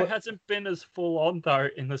 Gato hasn't been as full on though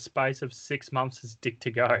in the space of 6 months as Dick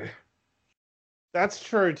to Go. That's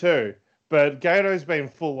true too. But Gato's been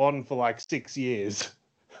full on for like 6 years.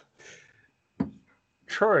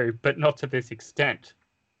 True, but not to this extent.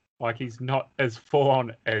 Like, he's not as full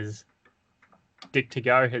on as Dick to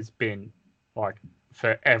Go has been, like,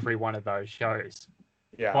 for every one of those shows.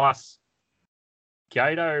 Yeah. Plus,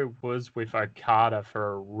 Gato was with Okada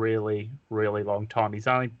for a really, really long time. He's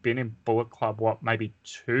only been in Bullet Club, maybe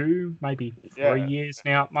 2, maybe 3 Yeah. years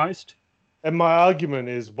now at most? And my argument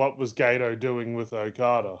is, what was Gato doing with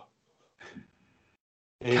Okada?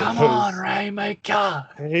 Come on, Rainmaker!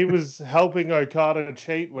 He was helping Okada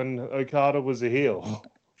cheat when Okada was a heel.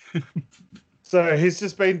 So he's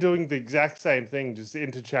just been doing the exact same thing, just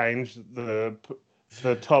interchange the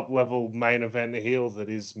top level main event heel that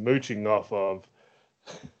he's mooching off of.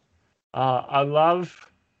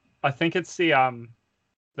 I think it's the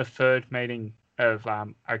third meeting of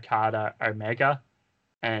Okada Omega,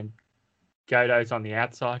 and Goto's on the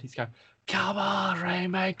outside. He's going, "Come on,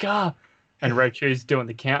 Rainmaker!" And Red Shoes doing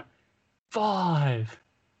the count. 5,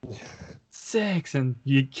 6, and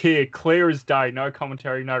you hear clear as day, no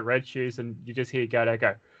commentary, no Red Shoes, and you just hear Goto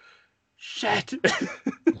go, "Shit!"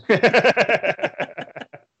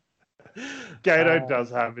 Gato does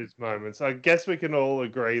have his moments. I guess we can all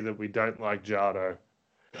agree that we don't like Jado.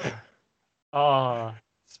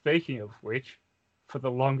 Speaking of which, for the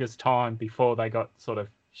longest time before they got sort of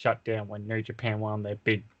shut down when New Japan went on their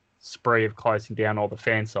big spree of closing down all the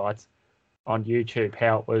fan sites on YouTube,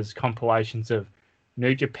 how it was compilations of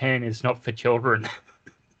New Japan is not for children.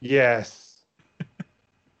 Yes.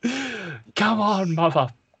 Come on, mother.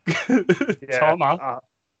 Yeah. Tama.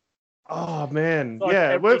 Oh man, Like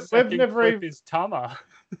yeah. We've never even is Tama.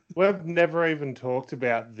 We've never even talked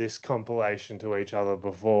about this compilation to each other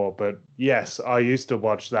before, but yes, I used to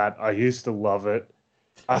watch that. I used to love it.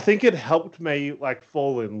 I think it helped me like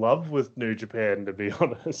fall in love with New Japan, to be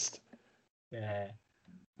honest. Yeah.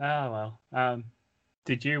 Oh well.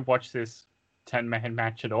 Did you watch this 10-man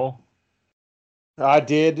match at all? I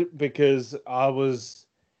did because because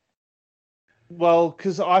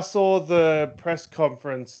I saw the press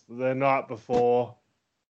conference the night before.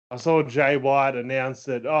 I saw Jay White announce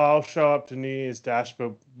that, I'll show up to New Year's Dash,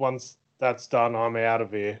 but once that's done, I'm out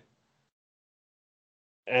of here.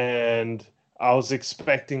 And I was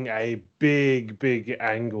expecting a big, big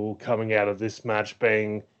angle coming out of this match,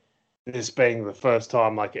 being the first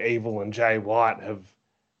time like Evil and Jay White have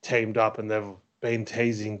teamed up, and they've been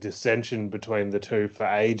teasing dissension between the two for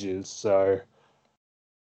ages. So,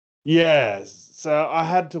 yeah, so I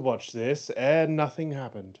had to watch this, and nothing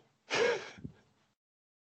happened.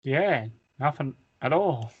 Yeah, nothing at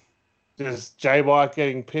all. Just Jay White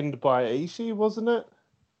getting pinned by Ishii, wasn't it?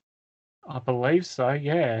 I believe so,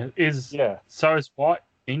 yeah. Yeah. So is White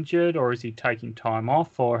injured, or is he taking time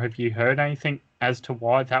off, or have you heard anything as to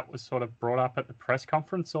why that was sort of brought up at the press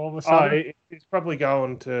conference all of a sudden? He's probably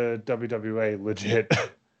going to WWE legit.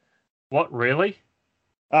 What, really?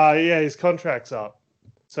 Yeah, his contract's up.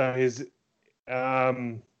 So he's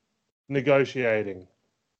negotiating.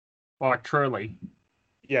 Like, truly?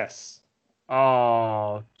 Yes.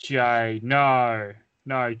 Oh, Jay, no.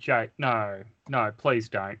 No, Jay, no. No, please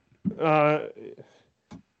don't.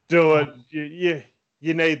 Do it.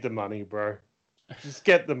 You need the money, bro. Just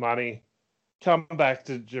get the money. Come back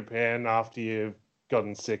to Japan after you've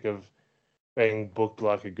gotten sick of being booked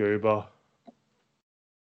like a goober.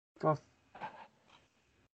 God.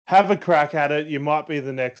 Have a crack at it. You might be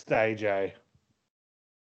the next AJ.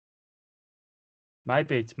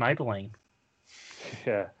 Maybe it's Maybelline.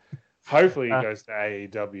 Yeah. Hopefully he goes to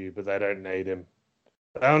AEW, but they don't need him.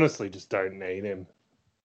 They honestly just don't need him.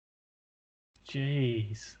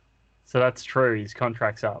 Jeez. So that's true. His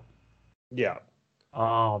contract's up. Yeah.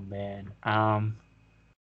 Oh, man.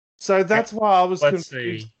 So that's why I was Let's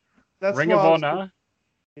confused. see. That's Ring of Honor.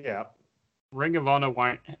 Yeah. Ring of Honor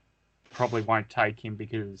probably won't take him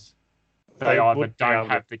because they either don't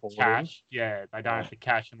have the cash. Yeah, they don't have the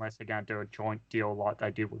cash unless they're going to do a joint deal like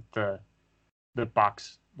they did with the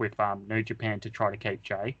Bucks with New Japan to try to keep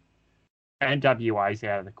Jay. NWA's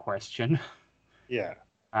out of the question. Yeah.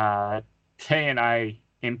 TNA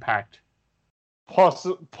Impact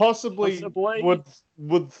possibly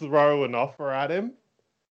would throw an offer at him.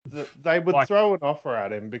 They would throw an offer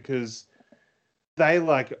at him because they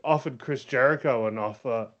offered Chris Jericho an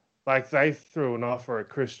offer. Like they threw an offer at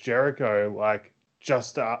Chris Jericho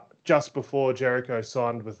just before Jericho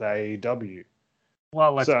signed with AEW.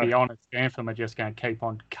 Well, let's be honest, Anthem are just going to keep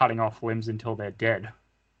on cutting off limbs until they're dead.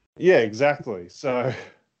 Yeah, exactly. So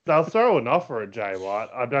they'll throw an offer at Jay White.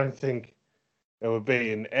 I don't think it would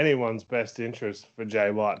be in anyone's best interest for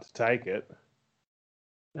Jay White to take it.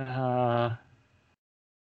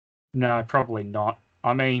 No, probably not.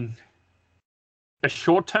 I mean, a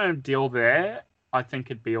short-term deal there, I think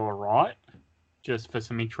it'd be all right, just for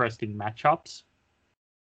some interesting matchups,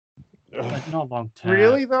 but not long-term.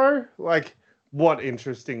 Really though? Like, what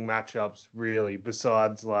interesting matchups really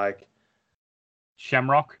besides like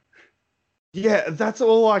Shamrock. yeah, that's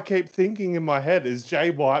all I keep thinking in my head is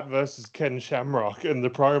Jay White versus Ken Shamrock, and the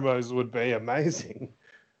promos would be amazing.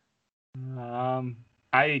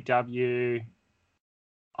 AEW.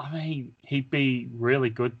 I mean, he'd be really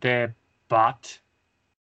good there, but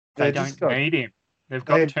they They just don't got need him. They've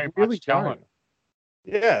got they too really much talent.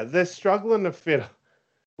 don't. Yeah, they're struggling to fit.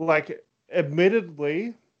 Like,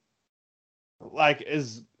 admittedly, like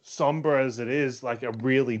as somber as it is, like a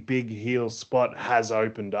really big heel spot has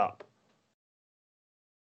opened up.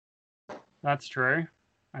 That's true.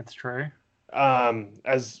 That's true.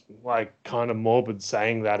 As like kind of morbid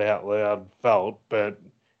saying that out loud felt, but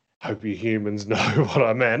hope you humans know what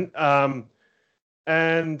I meant.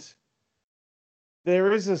 And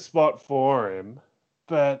there is a spot for him,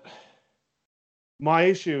 but my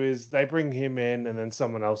issue is they bring him in and then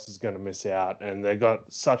someone else is going to miss out, and they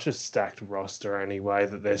got such a stacked roster anyway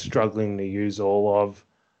that they're struggling to use all of.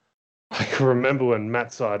 I can remember when Matt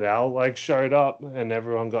Sydal like showed up and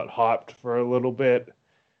everyone got hyped for a little bit.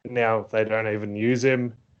 Now they don't even use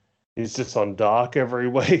him. He's just on Dark every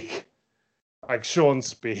week. Like Sean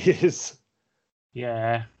Spears.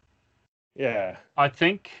 Yeah. Yeah. I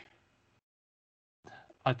think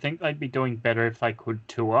they'd be doing better if they could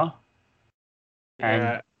tour. And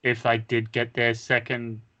Yeah. if they did get their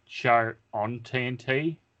second show on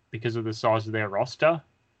TNT because of the size of their roster.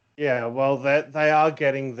 Yeah, well, they are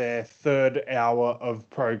getting their third hour of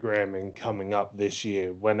programming coming up this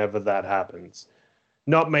year, whenever that happens.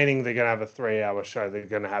 Not meaning they're going to have a 3 hour show. They're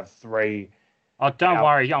going to have 3 Oh, don't hours.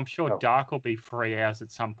 worry. I'm sure Oh. Dark will be 3 hours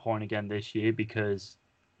at some point again this year because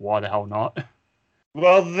why the hell not?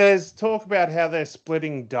 Well, there's talk about how they're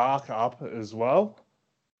splitting Dark up as well.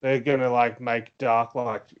 They're going to like make Dark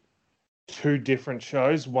like 2 different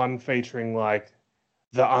shows, one featuring like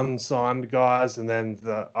the unsigned guys and then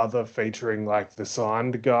the other featuring like the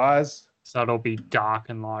signed guys. So it'll be Dark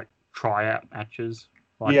and like tryout matches,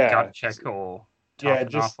 like Yeah. Gut Check or Yeah, Tough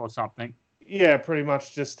Enough just or something. yeah, pretty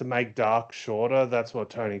much just to make Dark shorter. That's what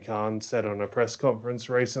Tony Khan said on a press conference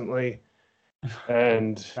recently.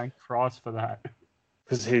 And Thank Christ for that.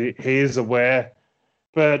 because he is aware,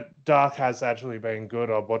 but Dark has actually been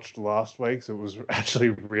good. I watched last week's. It was actually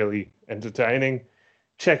really entertaining.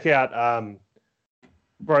 Check out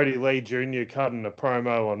Brody Lee Jr. cutting a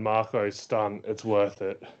promo on Marco's stunt. It's worth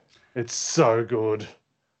it. It's so good.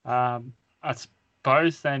 I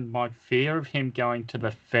suppose then my fear of him going to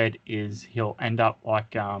the Fed is he'll end up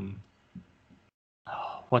like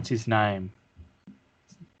what's his name?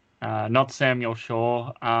 Not Samuel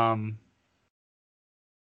Shaw.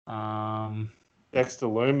 Dexter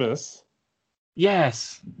Loomis.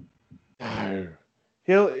 Yes. No,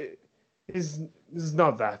 he's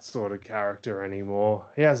not that sort of character anymore.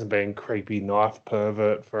 He hasn't been creepy knife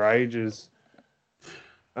pervert for ages.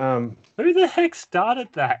 Who the heck started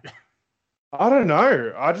that? I don't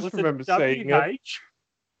know. I just Was remember it seeing it. WH?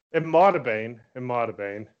 It might have been. It might have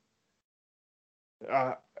been.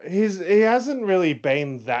 He hasn't really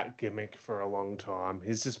been that gimmick for a long time.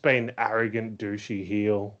 He's just been arrogant, douchey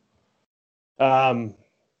heel. I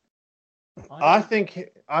think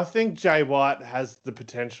Jay White has the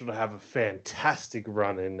potential to have a fantastic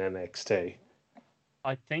run in NXT.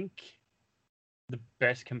 I think the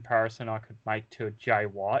best comparison I could make to Jay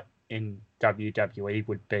White in WWE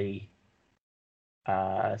would be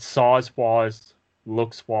size-wise,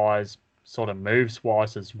 looks-wise, sort of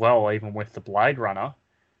moves-wise as well, even with the Blade Runner,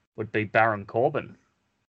 would be Baron Corbin.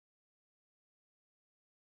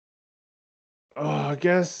 Oh, I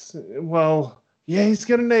guess. Well, yeah, he's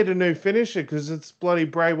gonna need a new finisher because it's bloody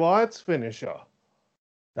Bray Wyatt's finisher.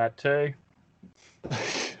 That too.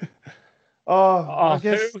 I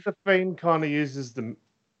guess the Fiend kind of uses the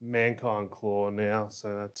Mankind Claw now,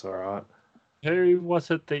 so that's all right. Who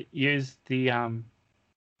was it that used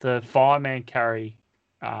the fireman carry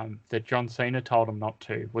that John Cena told him not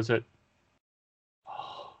to? Was it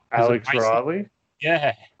Alex Riley?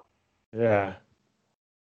 Yeah. Yeah.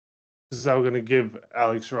 Because they were going to give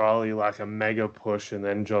Alex Riley like a mega push, and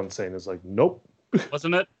then John Cena's like, nope.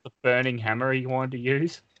 Wasn't it the burning hammer he wanted to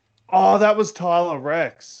use? Oh, that was Tyler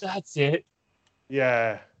Rex. That's it.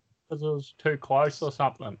 Yeah. Because it was too close or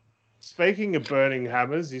something. Speaking of burning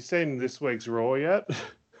hammers, you seen this week's Raw yet?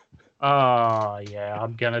 Oh, yeah,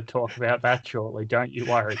 I'm going to talk about that shortly. Don't you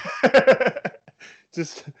worry.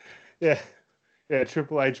 Just, yeah. Yeah,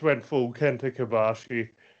 Triple H went full Kenta Kobashi.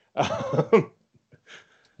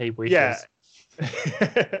 He Yeah.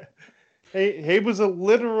 wishes. he was a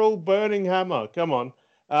literal burning hammer. Come on.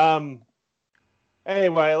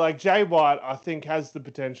 Anyway, like Jay White, I think has the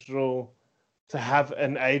potential to have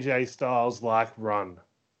an AJ Styles like run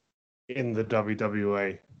in the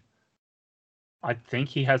WWE. I think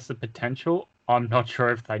he has the potential. I'm not sure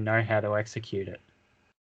if they know how to execute it.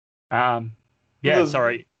 Yeah,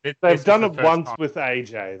 sorry. They've This is done the it first once time with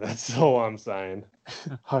AJ. That's all I'm saying.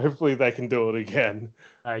 Hopefully they can do it again.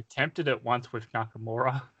 they attempted it once with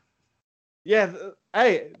Nakamura. Yeah,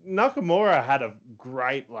 hey, Nakamura had a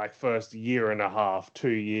great like first year and a half, 2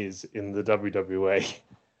 years in the WWE.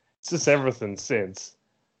 It's just everything since.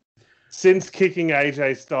 Since kicking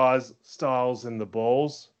AJ Styles in the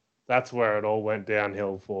balls, that's where it all went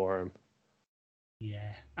downhill for him.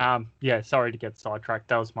 Yeah. Yeah, sorry to get sidetracked.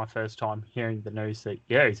 That was my first time hearing the news that,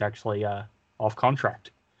 yeah, he's actually off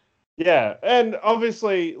contract. Yeah, and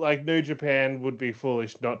obviously, like New Japan would be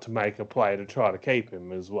foolish not to make a play to try to keep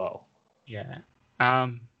him as well. Yeah.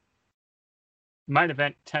 Main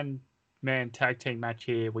event 10-man tag team match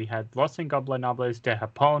here. We had Los Ingobernables de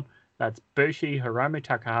Japón. That's Bushi, Hiromu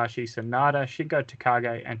Takahashi, Sanada, Shingo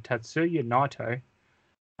Takagi, and Tatsuya Naito,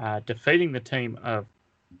 defeating the team of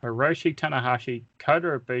Hiroshi Tanahashi,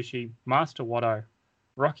 Kota Ibushi, Master Wato,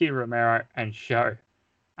 Rocky Romero, and Sho.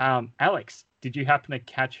 Alex, did you happen to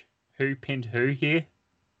catch who pinned who here?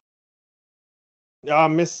 I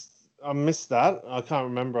missed that. I can't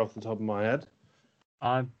remember off the top of my head.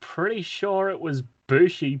 I'm pretty sure it was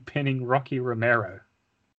Bushi pinning Rocky Romero.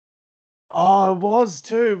 Oh, it was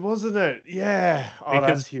too, wasn't it? Yeah. Oh,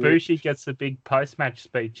 Because that's huge. Bushi gets a big post-match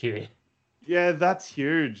speech here. Yeah, that's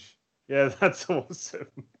huge. Yeah, that's awesome.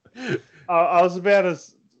 I was about to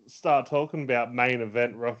start talking about main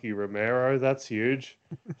event Rocky Romero. That's huge.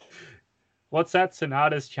 What's that?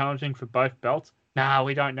 Sonata's challenging for both belts? Nah,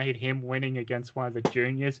 we don't need him winning against one of the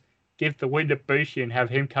juniors. Give the win to Bushi and have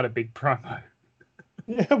him cut a big promo.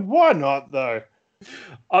 Yeah, why not though?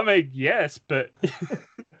 I mean, yes, but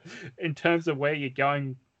in terms of where you're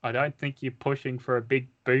going, I don't think you're pushing for a big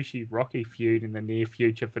Bushi Rocky feud in the near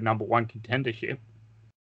future for number one contendership.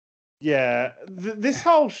 Yeah, this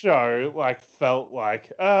whole show like felt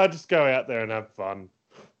like just go out there and have fun.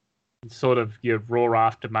 Sort of your Raw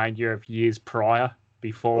after Mania of years prior,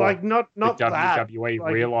 before Like not the that. WWE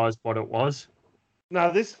Like realized what it was.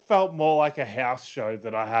 no, this felt more like a house show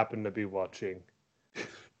that I happened to be watching.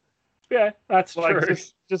 Yeah, that's Like true.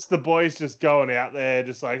 just the boys just going out there,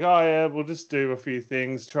 just like, oh yeah, we'll just do a few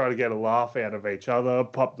things, try to get a laugh out of each other,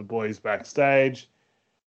 pop the boys backstage,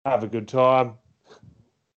 have a good time.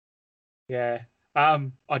 Yeah.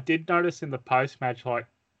 I did notice in the post match, like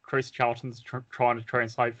Chris Charlton's trying to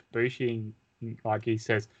translate for Bushi, and like he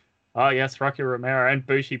says, "Oh yes, Rocky Romero and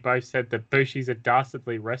Bushi both said that Bushi's a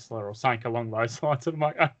dastardly wrestler or something along those lines." And I'm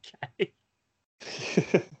like, okay.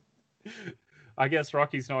 I guess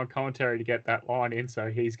Rocky's not on commentary to get that line in, so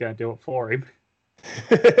he's going to do it for him.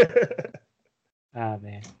 Oh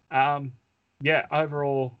man. Yeah.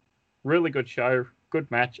 Overall, really good show, good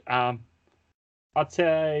match. I'd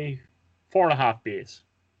say 4.5 beers.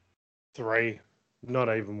 3,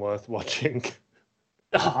 not even worth watching.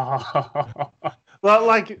 Oh, Well,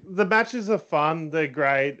 like the matches are fun, they're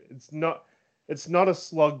great. It's not a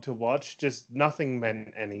slog to watch. Just nothing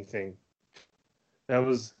meant anything. That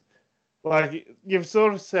was like you've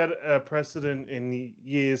sort of set a precedent in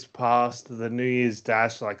years past. The New Year's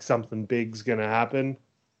Dash, like something big's gonna happen.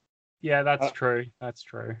 yeah, that's true. That's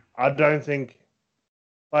true. I don't think.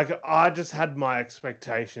 Like I just had my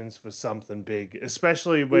expectations for something big,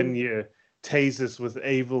 especially when you tease us with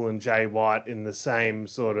Evil and Jay White in the same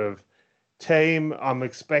sort of team. I'm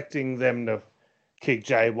expecting them to kick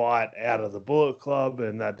Jay White out of the Bullet Club,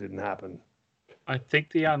 and that didn't happen. I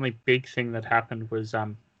think the only big thing that happened was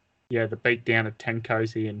yeah, the beatdown of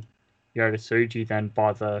Tenkozy and Yota Tsuji then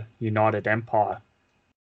by the United Empire.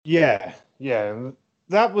 Yeah, yeah,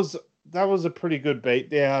 that was a pretty good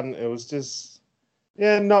beatdown. It was just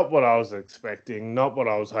not what I was expecting, not what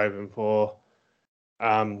I was hoping for.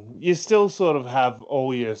 You still sort of have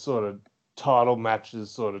all your sort of title matches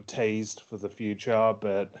sort of teased for the future,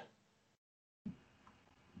 but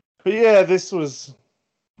yeah, this was.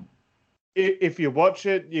 If you watch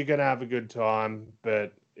it, you're gonna have a good time,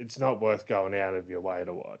 but it's not worth going out of your way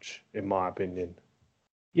to watch, in my opinion.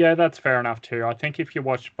 Yeah, that's fair enough too. I think if you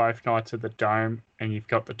watch both nights of the Dome and you've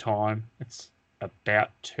got the time, it's about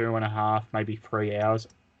 2.5, maybe 3 hours.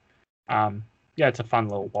 Yeah, it's a fun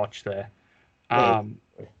little watch there.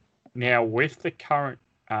 Now, with the current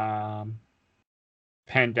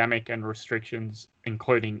pandemic and restrictions,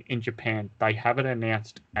 including in Japan, they haven't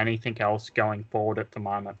announced anything else going forward at the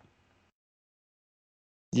moment.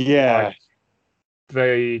 Yeah. Like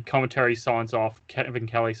the commentary signs off, Kevin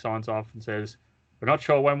Kelly signs off and says, "We're not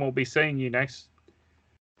sure when we'll be seeing you next,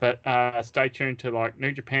 but stay tuned to like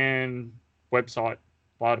New Japan website,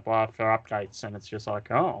 blah blah blah for updates." And it's just like,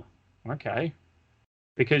 oh, okay,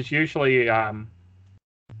 because usually At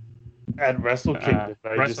Wrestle Kingdom,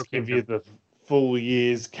 they Wrestle just give you Kingdom, the full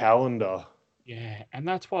year's calendar. yeah, and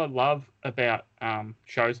that's what I love about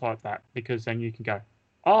shows like that, because then you can go,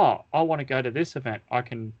 oh, I want to go to this event. I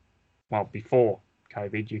can, well, before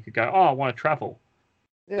COVID, you could go, oh, I want to travel.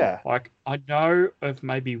 Yeah. Like, I know of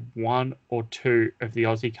maybe one or two of the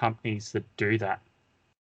Aussie companies that do that.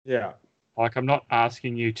 Yeah. Like, I'm not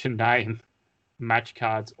asking you to name match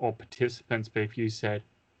cards or participants, but if you said,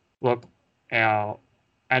 look, our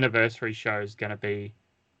anniversary show is going to be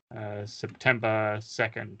September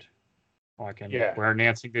 2nd, like, and Yeah. we're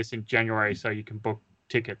announcing this in January so you can book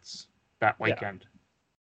tickets that Yeah. weekend.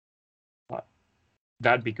 Like,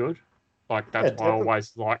 that'd be good. Like, Yeah, that's why I definitely.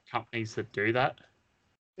 always like companies that do that.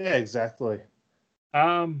 Yeah, exactly.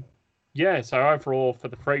 Um, yeah, so overall for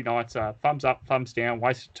the free nights, thumbs up, thumbs down,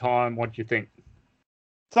 waste of time. What do you think?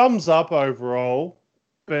 Thumbs up overall,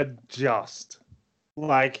 but just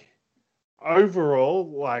like overall,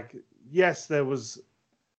 like yes, there was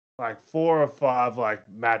like 4 or 5 like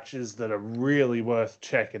matches that are really worth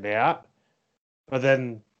checking out, but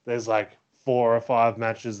then there's like 4 or 5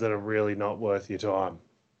 matches that are really not worth your time.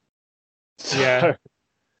 Yeah, So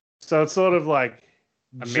so it's sort of like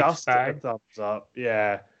a mixed just a bag. thumbs up.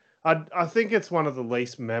 Yeah. I think it's one of the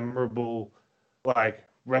least memorable like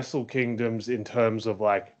Wrestle Kingdoms in terms of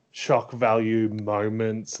like shock value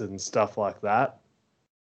moments and stuff like that.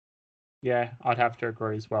 Yeah, I'd have to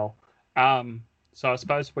agree as well. So I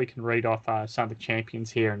suppose we can read off some of the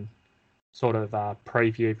champions here and sort of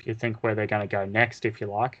preview if you think where they're going to go next, if you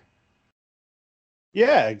like.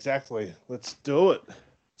 Yeah, exactly. Let's do it.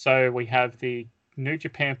 So we have the New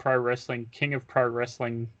Japan Pro Wrestling King of Pro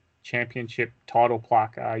Wrestling Championship title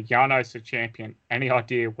plaque. Yano's the champion. Any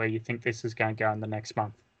idea where you think this is going to go in the next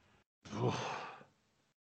month?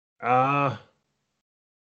 Uh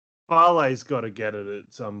Farley's got to get it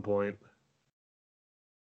at some point.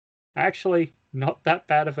 Actually, not that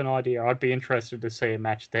bad of an idea. I'd be interested to see a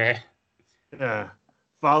match there. Yeah.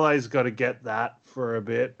 Farley's got to get that for a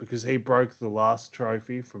bit because he broke the last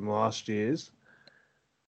trophy from last year's.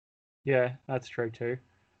 Yeah, that's true too.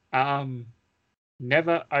 Um,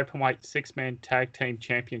 Never Openweight Six-Man Tag Team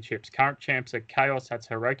Championships. Current champs are Chaos. That's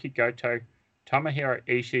Hiroki Goto, Tomohiro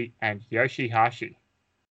Ishii, and Yoshihashi.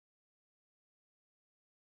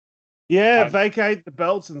 Yeah, I, vacate the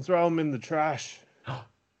belts and throw them in the trash.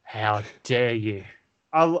 how dare you?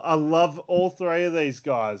 I love all 3 of these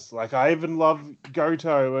guys. Like I even love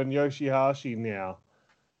Goto and Yoshihashi now.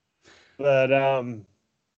 But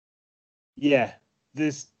yeah,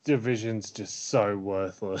 this division's just so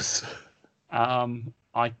worthless.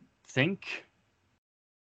 I think.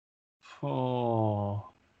 Oh,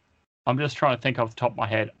 I'm just trying to think off the top of my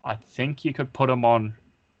head. I think you could put them on.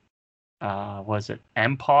 Was it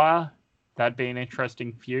Empire? That'd be an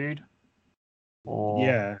interesting feud. Or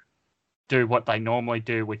Yeah. do what they normally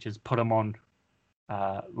do, which is put them on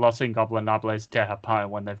Los Ingobernables de Japón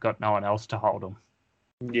when they've got no one else to hold them.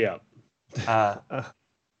 Yeah. Uh,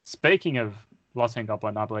 Speaking of Los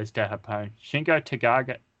Ingobernables de Japón, Shingo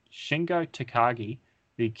Takagi,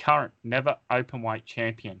 the current never openweight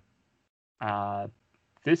champion.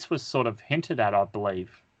 This was sort of hinted at, I believe.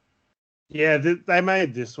 Yeah, they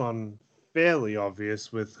made this one fairly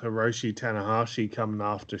obvious with Hiroshi Tanahashi coming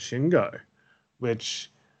after Shingo, which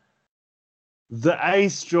the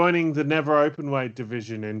ace joining the never openweight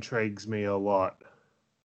division intrigues me a lot.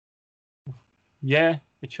 Yeah,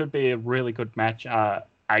 it should be a really good match.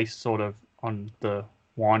 Ace sort of on the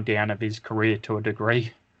wind down of his career to a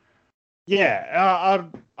degree. Yeah,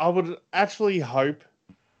 I would actually hope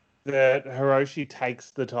that Hiroshi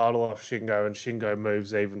takes the title off Shingo and Shingo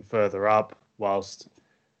moves even further up, whilst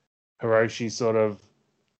Hiroshi sort of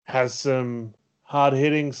has some hard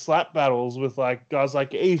hitting slap battles with like guys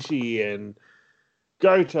like Ishii and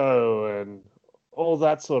Goto and all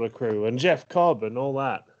that sort of crew and Jeff Cobb and all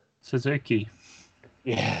that. Suzuki.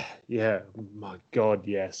 Yeah, yeah. My God,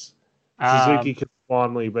 yes. Suzuki Um, can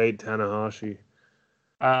finally beat Tanahashi.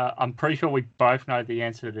 I'm pretty sure we both know the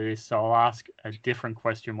answer to this, so I'll ask a different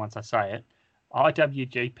question once I say it.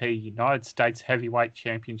 IWGP United States Heavyweight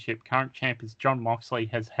Championship. Current champ is John Moxley.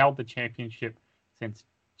 Has held the championship since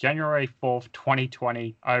January 4th,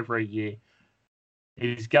 2020, over a year.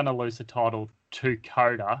 He's going to lose the title to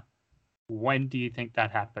Coda. When do you think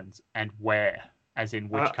that happens and where? As in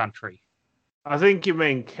which Uh, country? I think you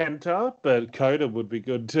mean Kenta, but Coda would be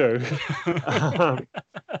good too. um,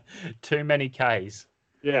 Too many Ks.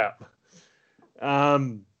 yeah.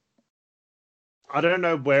 Um, I don't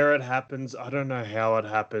know where it happens. I don't know how it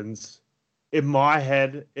happens. In my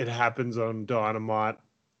head, it happens on Dynamite.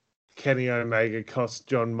 Kenny Omega cost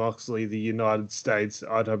John Moxley the United States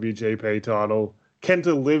IWGP title.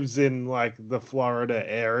 Kenta lives in like the Florida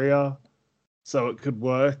area, so it could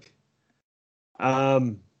work.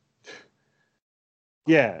 Um,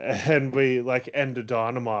 yeah, and we like end a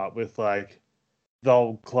Dynamite with like the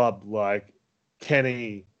old club, like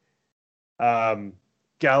Kenny, um,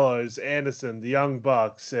 Gallows, Anderson, the Young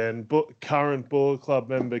Bucks, and current Bullet Club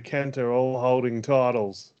member Kenta all holding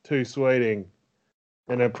titles. Too sweeting.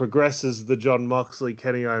 And it progresses the John Moxley,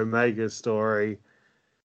 Kenny Omega story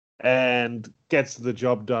and gets the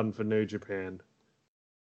job done for New Japan.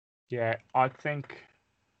 Yeah, I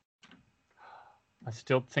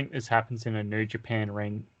still think this happens in a New Japan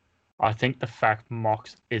ring. I think the fact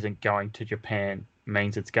Mox isn't going to Japan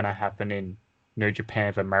means it's going to happen in New Japan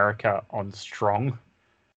of America on Strong.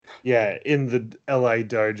 Yeah, in the LA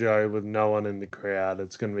dojo with no one in the crowd,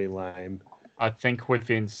 it's going to be lame. I think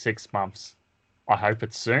within 6 months. I hope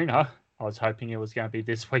it's sooner. I was hoping it was going to be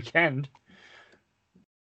this weekend.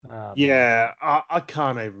 Yeah, I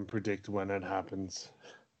can't even predict when it happens.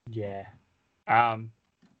 Yeah.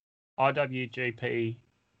 IWGP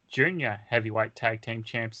Junior Heavyweight Tag Team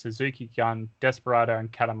Champs Suzuki Gun, Desperado,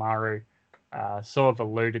 and Katamaru sort of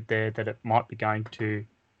alluded there that it might be going to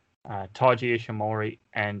Taiji Ishimori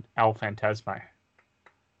and El Phantasmo.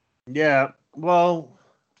 Yeah, well,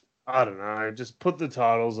 I don't know. Just put the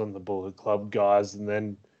titles on the Bullet Club guys and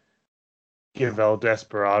then give El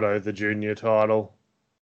Desperado the junior title.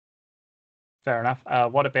 Fair enough.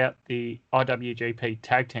 What about the IWGP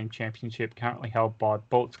Tag Team Championship currently held by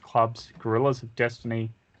Bullets Club's Gorillas of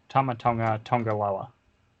Destiny, Tamatonga Tongaloa?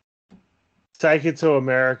 Take it to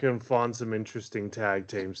America and find some interesting tag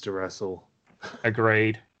teams to wrestle.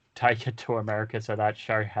 Agreed. Take it to America so that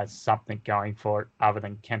show has something going for it other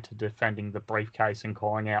than Kenta defending the briefcase and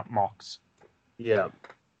calling out Mox. Yeah.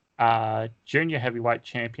 Junior heavyweight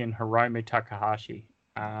champion Hiromu Takahashi.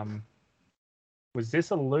 Was this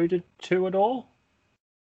alluded to at all?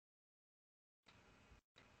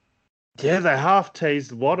 Yeah, they half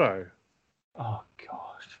teased Watto. Oh,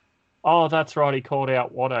 gosh. Oh, that's right. He called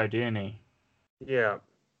out Watto, didn't he? Yeah.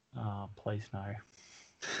 Oh, please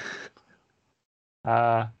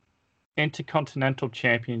no. Intercontinental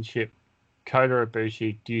Championship, Kota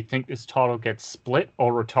Ibushi. Do you think this title gets split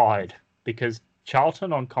or retired? Because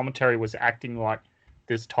Charlton on commentary was acting like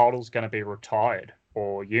this title's going to be retired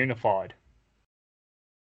or unified.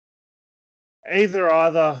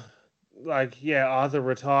 Either, like, yeah, either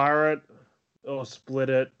retire it or split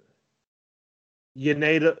it. You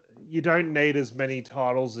don't need as many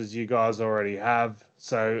titles as you guys already have,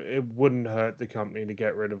 so it wouldn't hurt the company to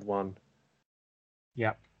get rid of one.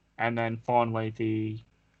 Yep. And then finally, the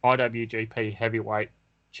IWGP Heavyweight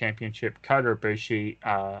Championship, Kota Ibushi.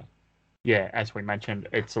 Yeah, as we mentioned,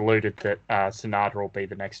 it's alluded that Sonata will be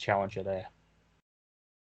the next challenger there.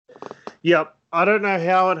 Yep. I don't know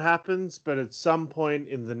how it happens, but at some point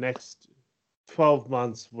in the next 12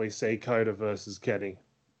 months, we see Kota versus Kenny.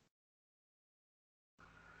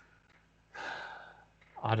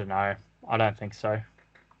 I don't know. I don't think so.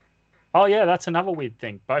 Oh, yeah, that's another weird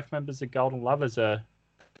thing. Both members of Golden Lovers are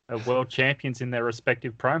world champions in their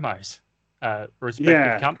respective promos,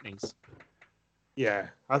 respective companies. Yeah,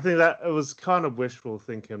 I think that it was kind of wishful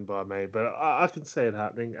thinking by me, but I can see it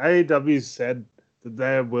happening. AEW said that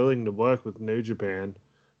they're willing to work with New Japan.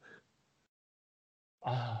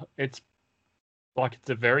 It's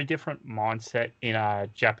a very different mindset in a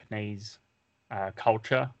Japanese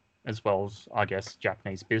culture, as well as, I guess,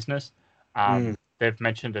 Japanese business. They've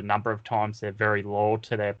mentioned a number of times they're very loyal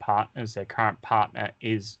to their partners. Their current partner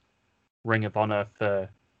is Ring of Honor for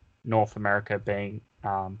North America, being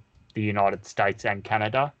the United States and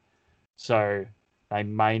Canada. So they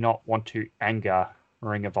may not want to anger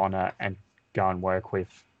Ring of Honor and go and work with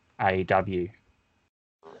AEW.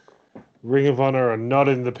 Ring of Honor are not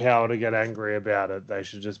in the power to get angry about it. They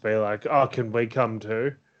should just be like, "Oh, can we come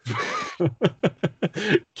too?"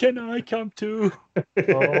 Can I come too?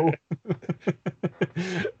 Oh,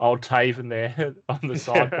 old Taven there on the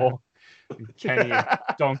sidewalk. And Kenny and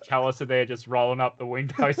Don Callis are there just rolling up the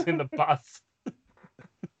windows in the bus.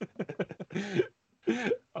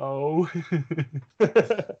 Oh.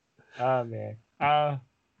 Man.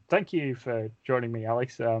 Thank you for joining me,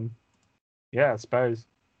 Alex. Yeah, I suppose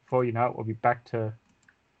before you know it, we'll be back to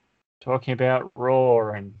talking about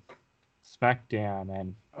Raw and SmackDown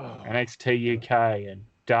and NXT UK and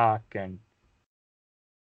Dark and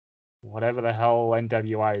Whatever the hell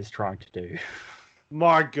NWA is trying to do.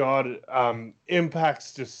 My God,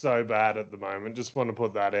 Impact's just so bad at the moment. Just want to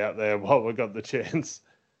put that out there while we got the chance.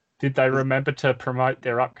 Did they remember to promote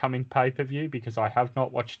their upcoming pay-per-view? Because I have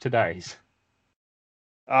not watched today's.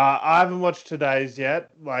 I haven't watched today's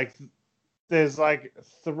yet. Like, there's like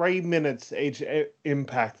 3 minutes each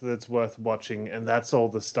Impact that's worth watching, and that's all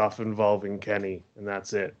the stuff involving Kenny, and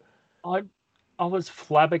that's it. I was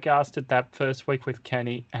flabbergasted that first week with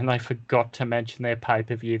Kenny, and they forgot to mention their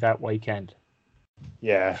pay-per-view that weekend.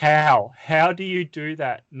 Yeah. How? How do you do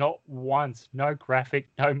that? Not once. No graphic,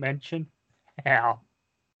 no mention. How?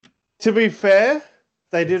 To be fair,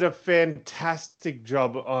 they did a fantastic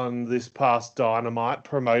job on this past Dynamite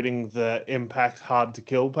promoting the Impact Hard to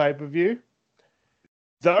Kill pay-per-view.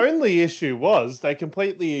 The only issue was they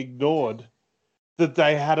completely ignored that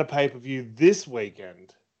they had a pay-per-view this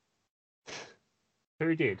weekend.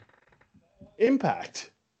 Who did? Impact.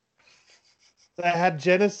 They had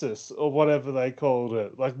Genesis, or whatever they called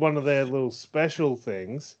it, like one of their little special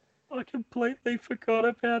things. I completely forgot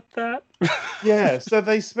about that. Yeah, so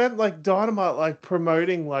they spent like Dynamite like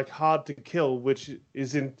promoting like Hard to Kill, which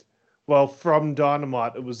is from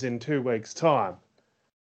Dynamite it was in 2 weeks' time.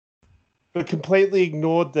 But completely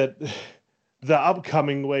ignored that the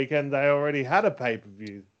upcoming weekend they already had a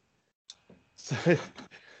pay-per-view.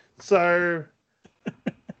 So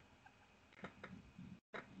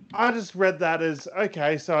I just read that as,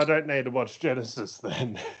 okay, so I don't need to watch Genesis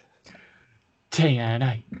then.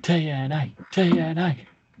 TNA, TNA, TNA.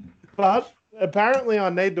 But apparently I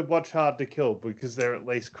need to watch Hard to Kill because they're at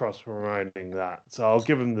least cross-promoting that. So I'll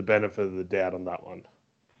give them the benefit of the doubt on that one.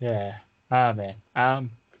 Yeah. Ah, man.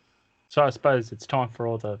 So I suppose it's time for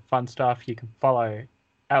all the fun stuff. You can follow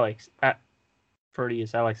Alex at Fruity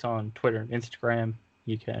Alex on Twitter and Instagram.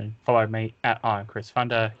 You can follow me at I'm Chris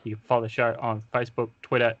Funder. You can follow the show on Facebook,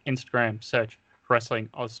 Twitter, Instagram. Search Wrestling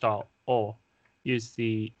Oz Style or use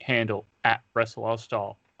the handle at Wrestle Oz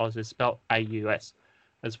Style. Oz is spelled AUS.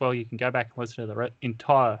 As well, you can go back and listen to the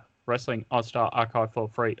entire Wrestling Oz Style archive for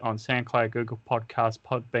free on SoundCloud, Google Podcasts,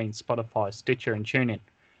 Podbean, Spotify, Stitcher, and TuneIn.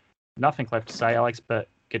 Nothing left to say, Alex, but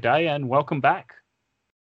good day and welcome back.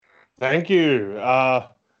 Thank you.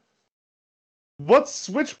 What's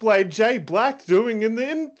Switchblade Jay Black doing in the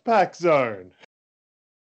Impact Zone?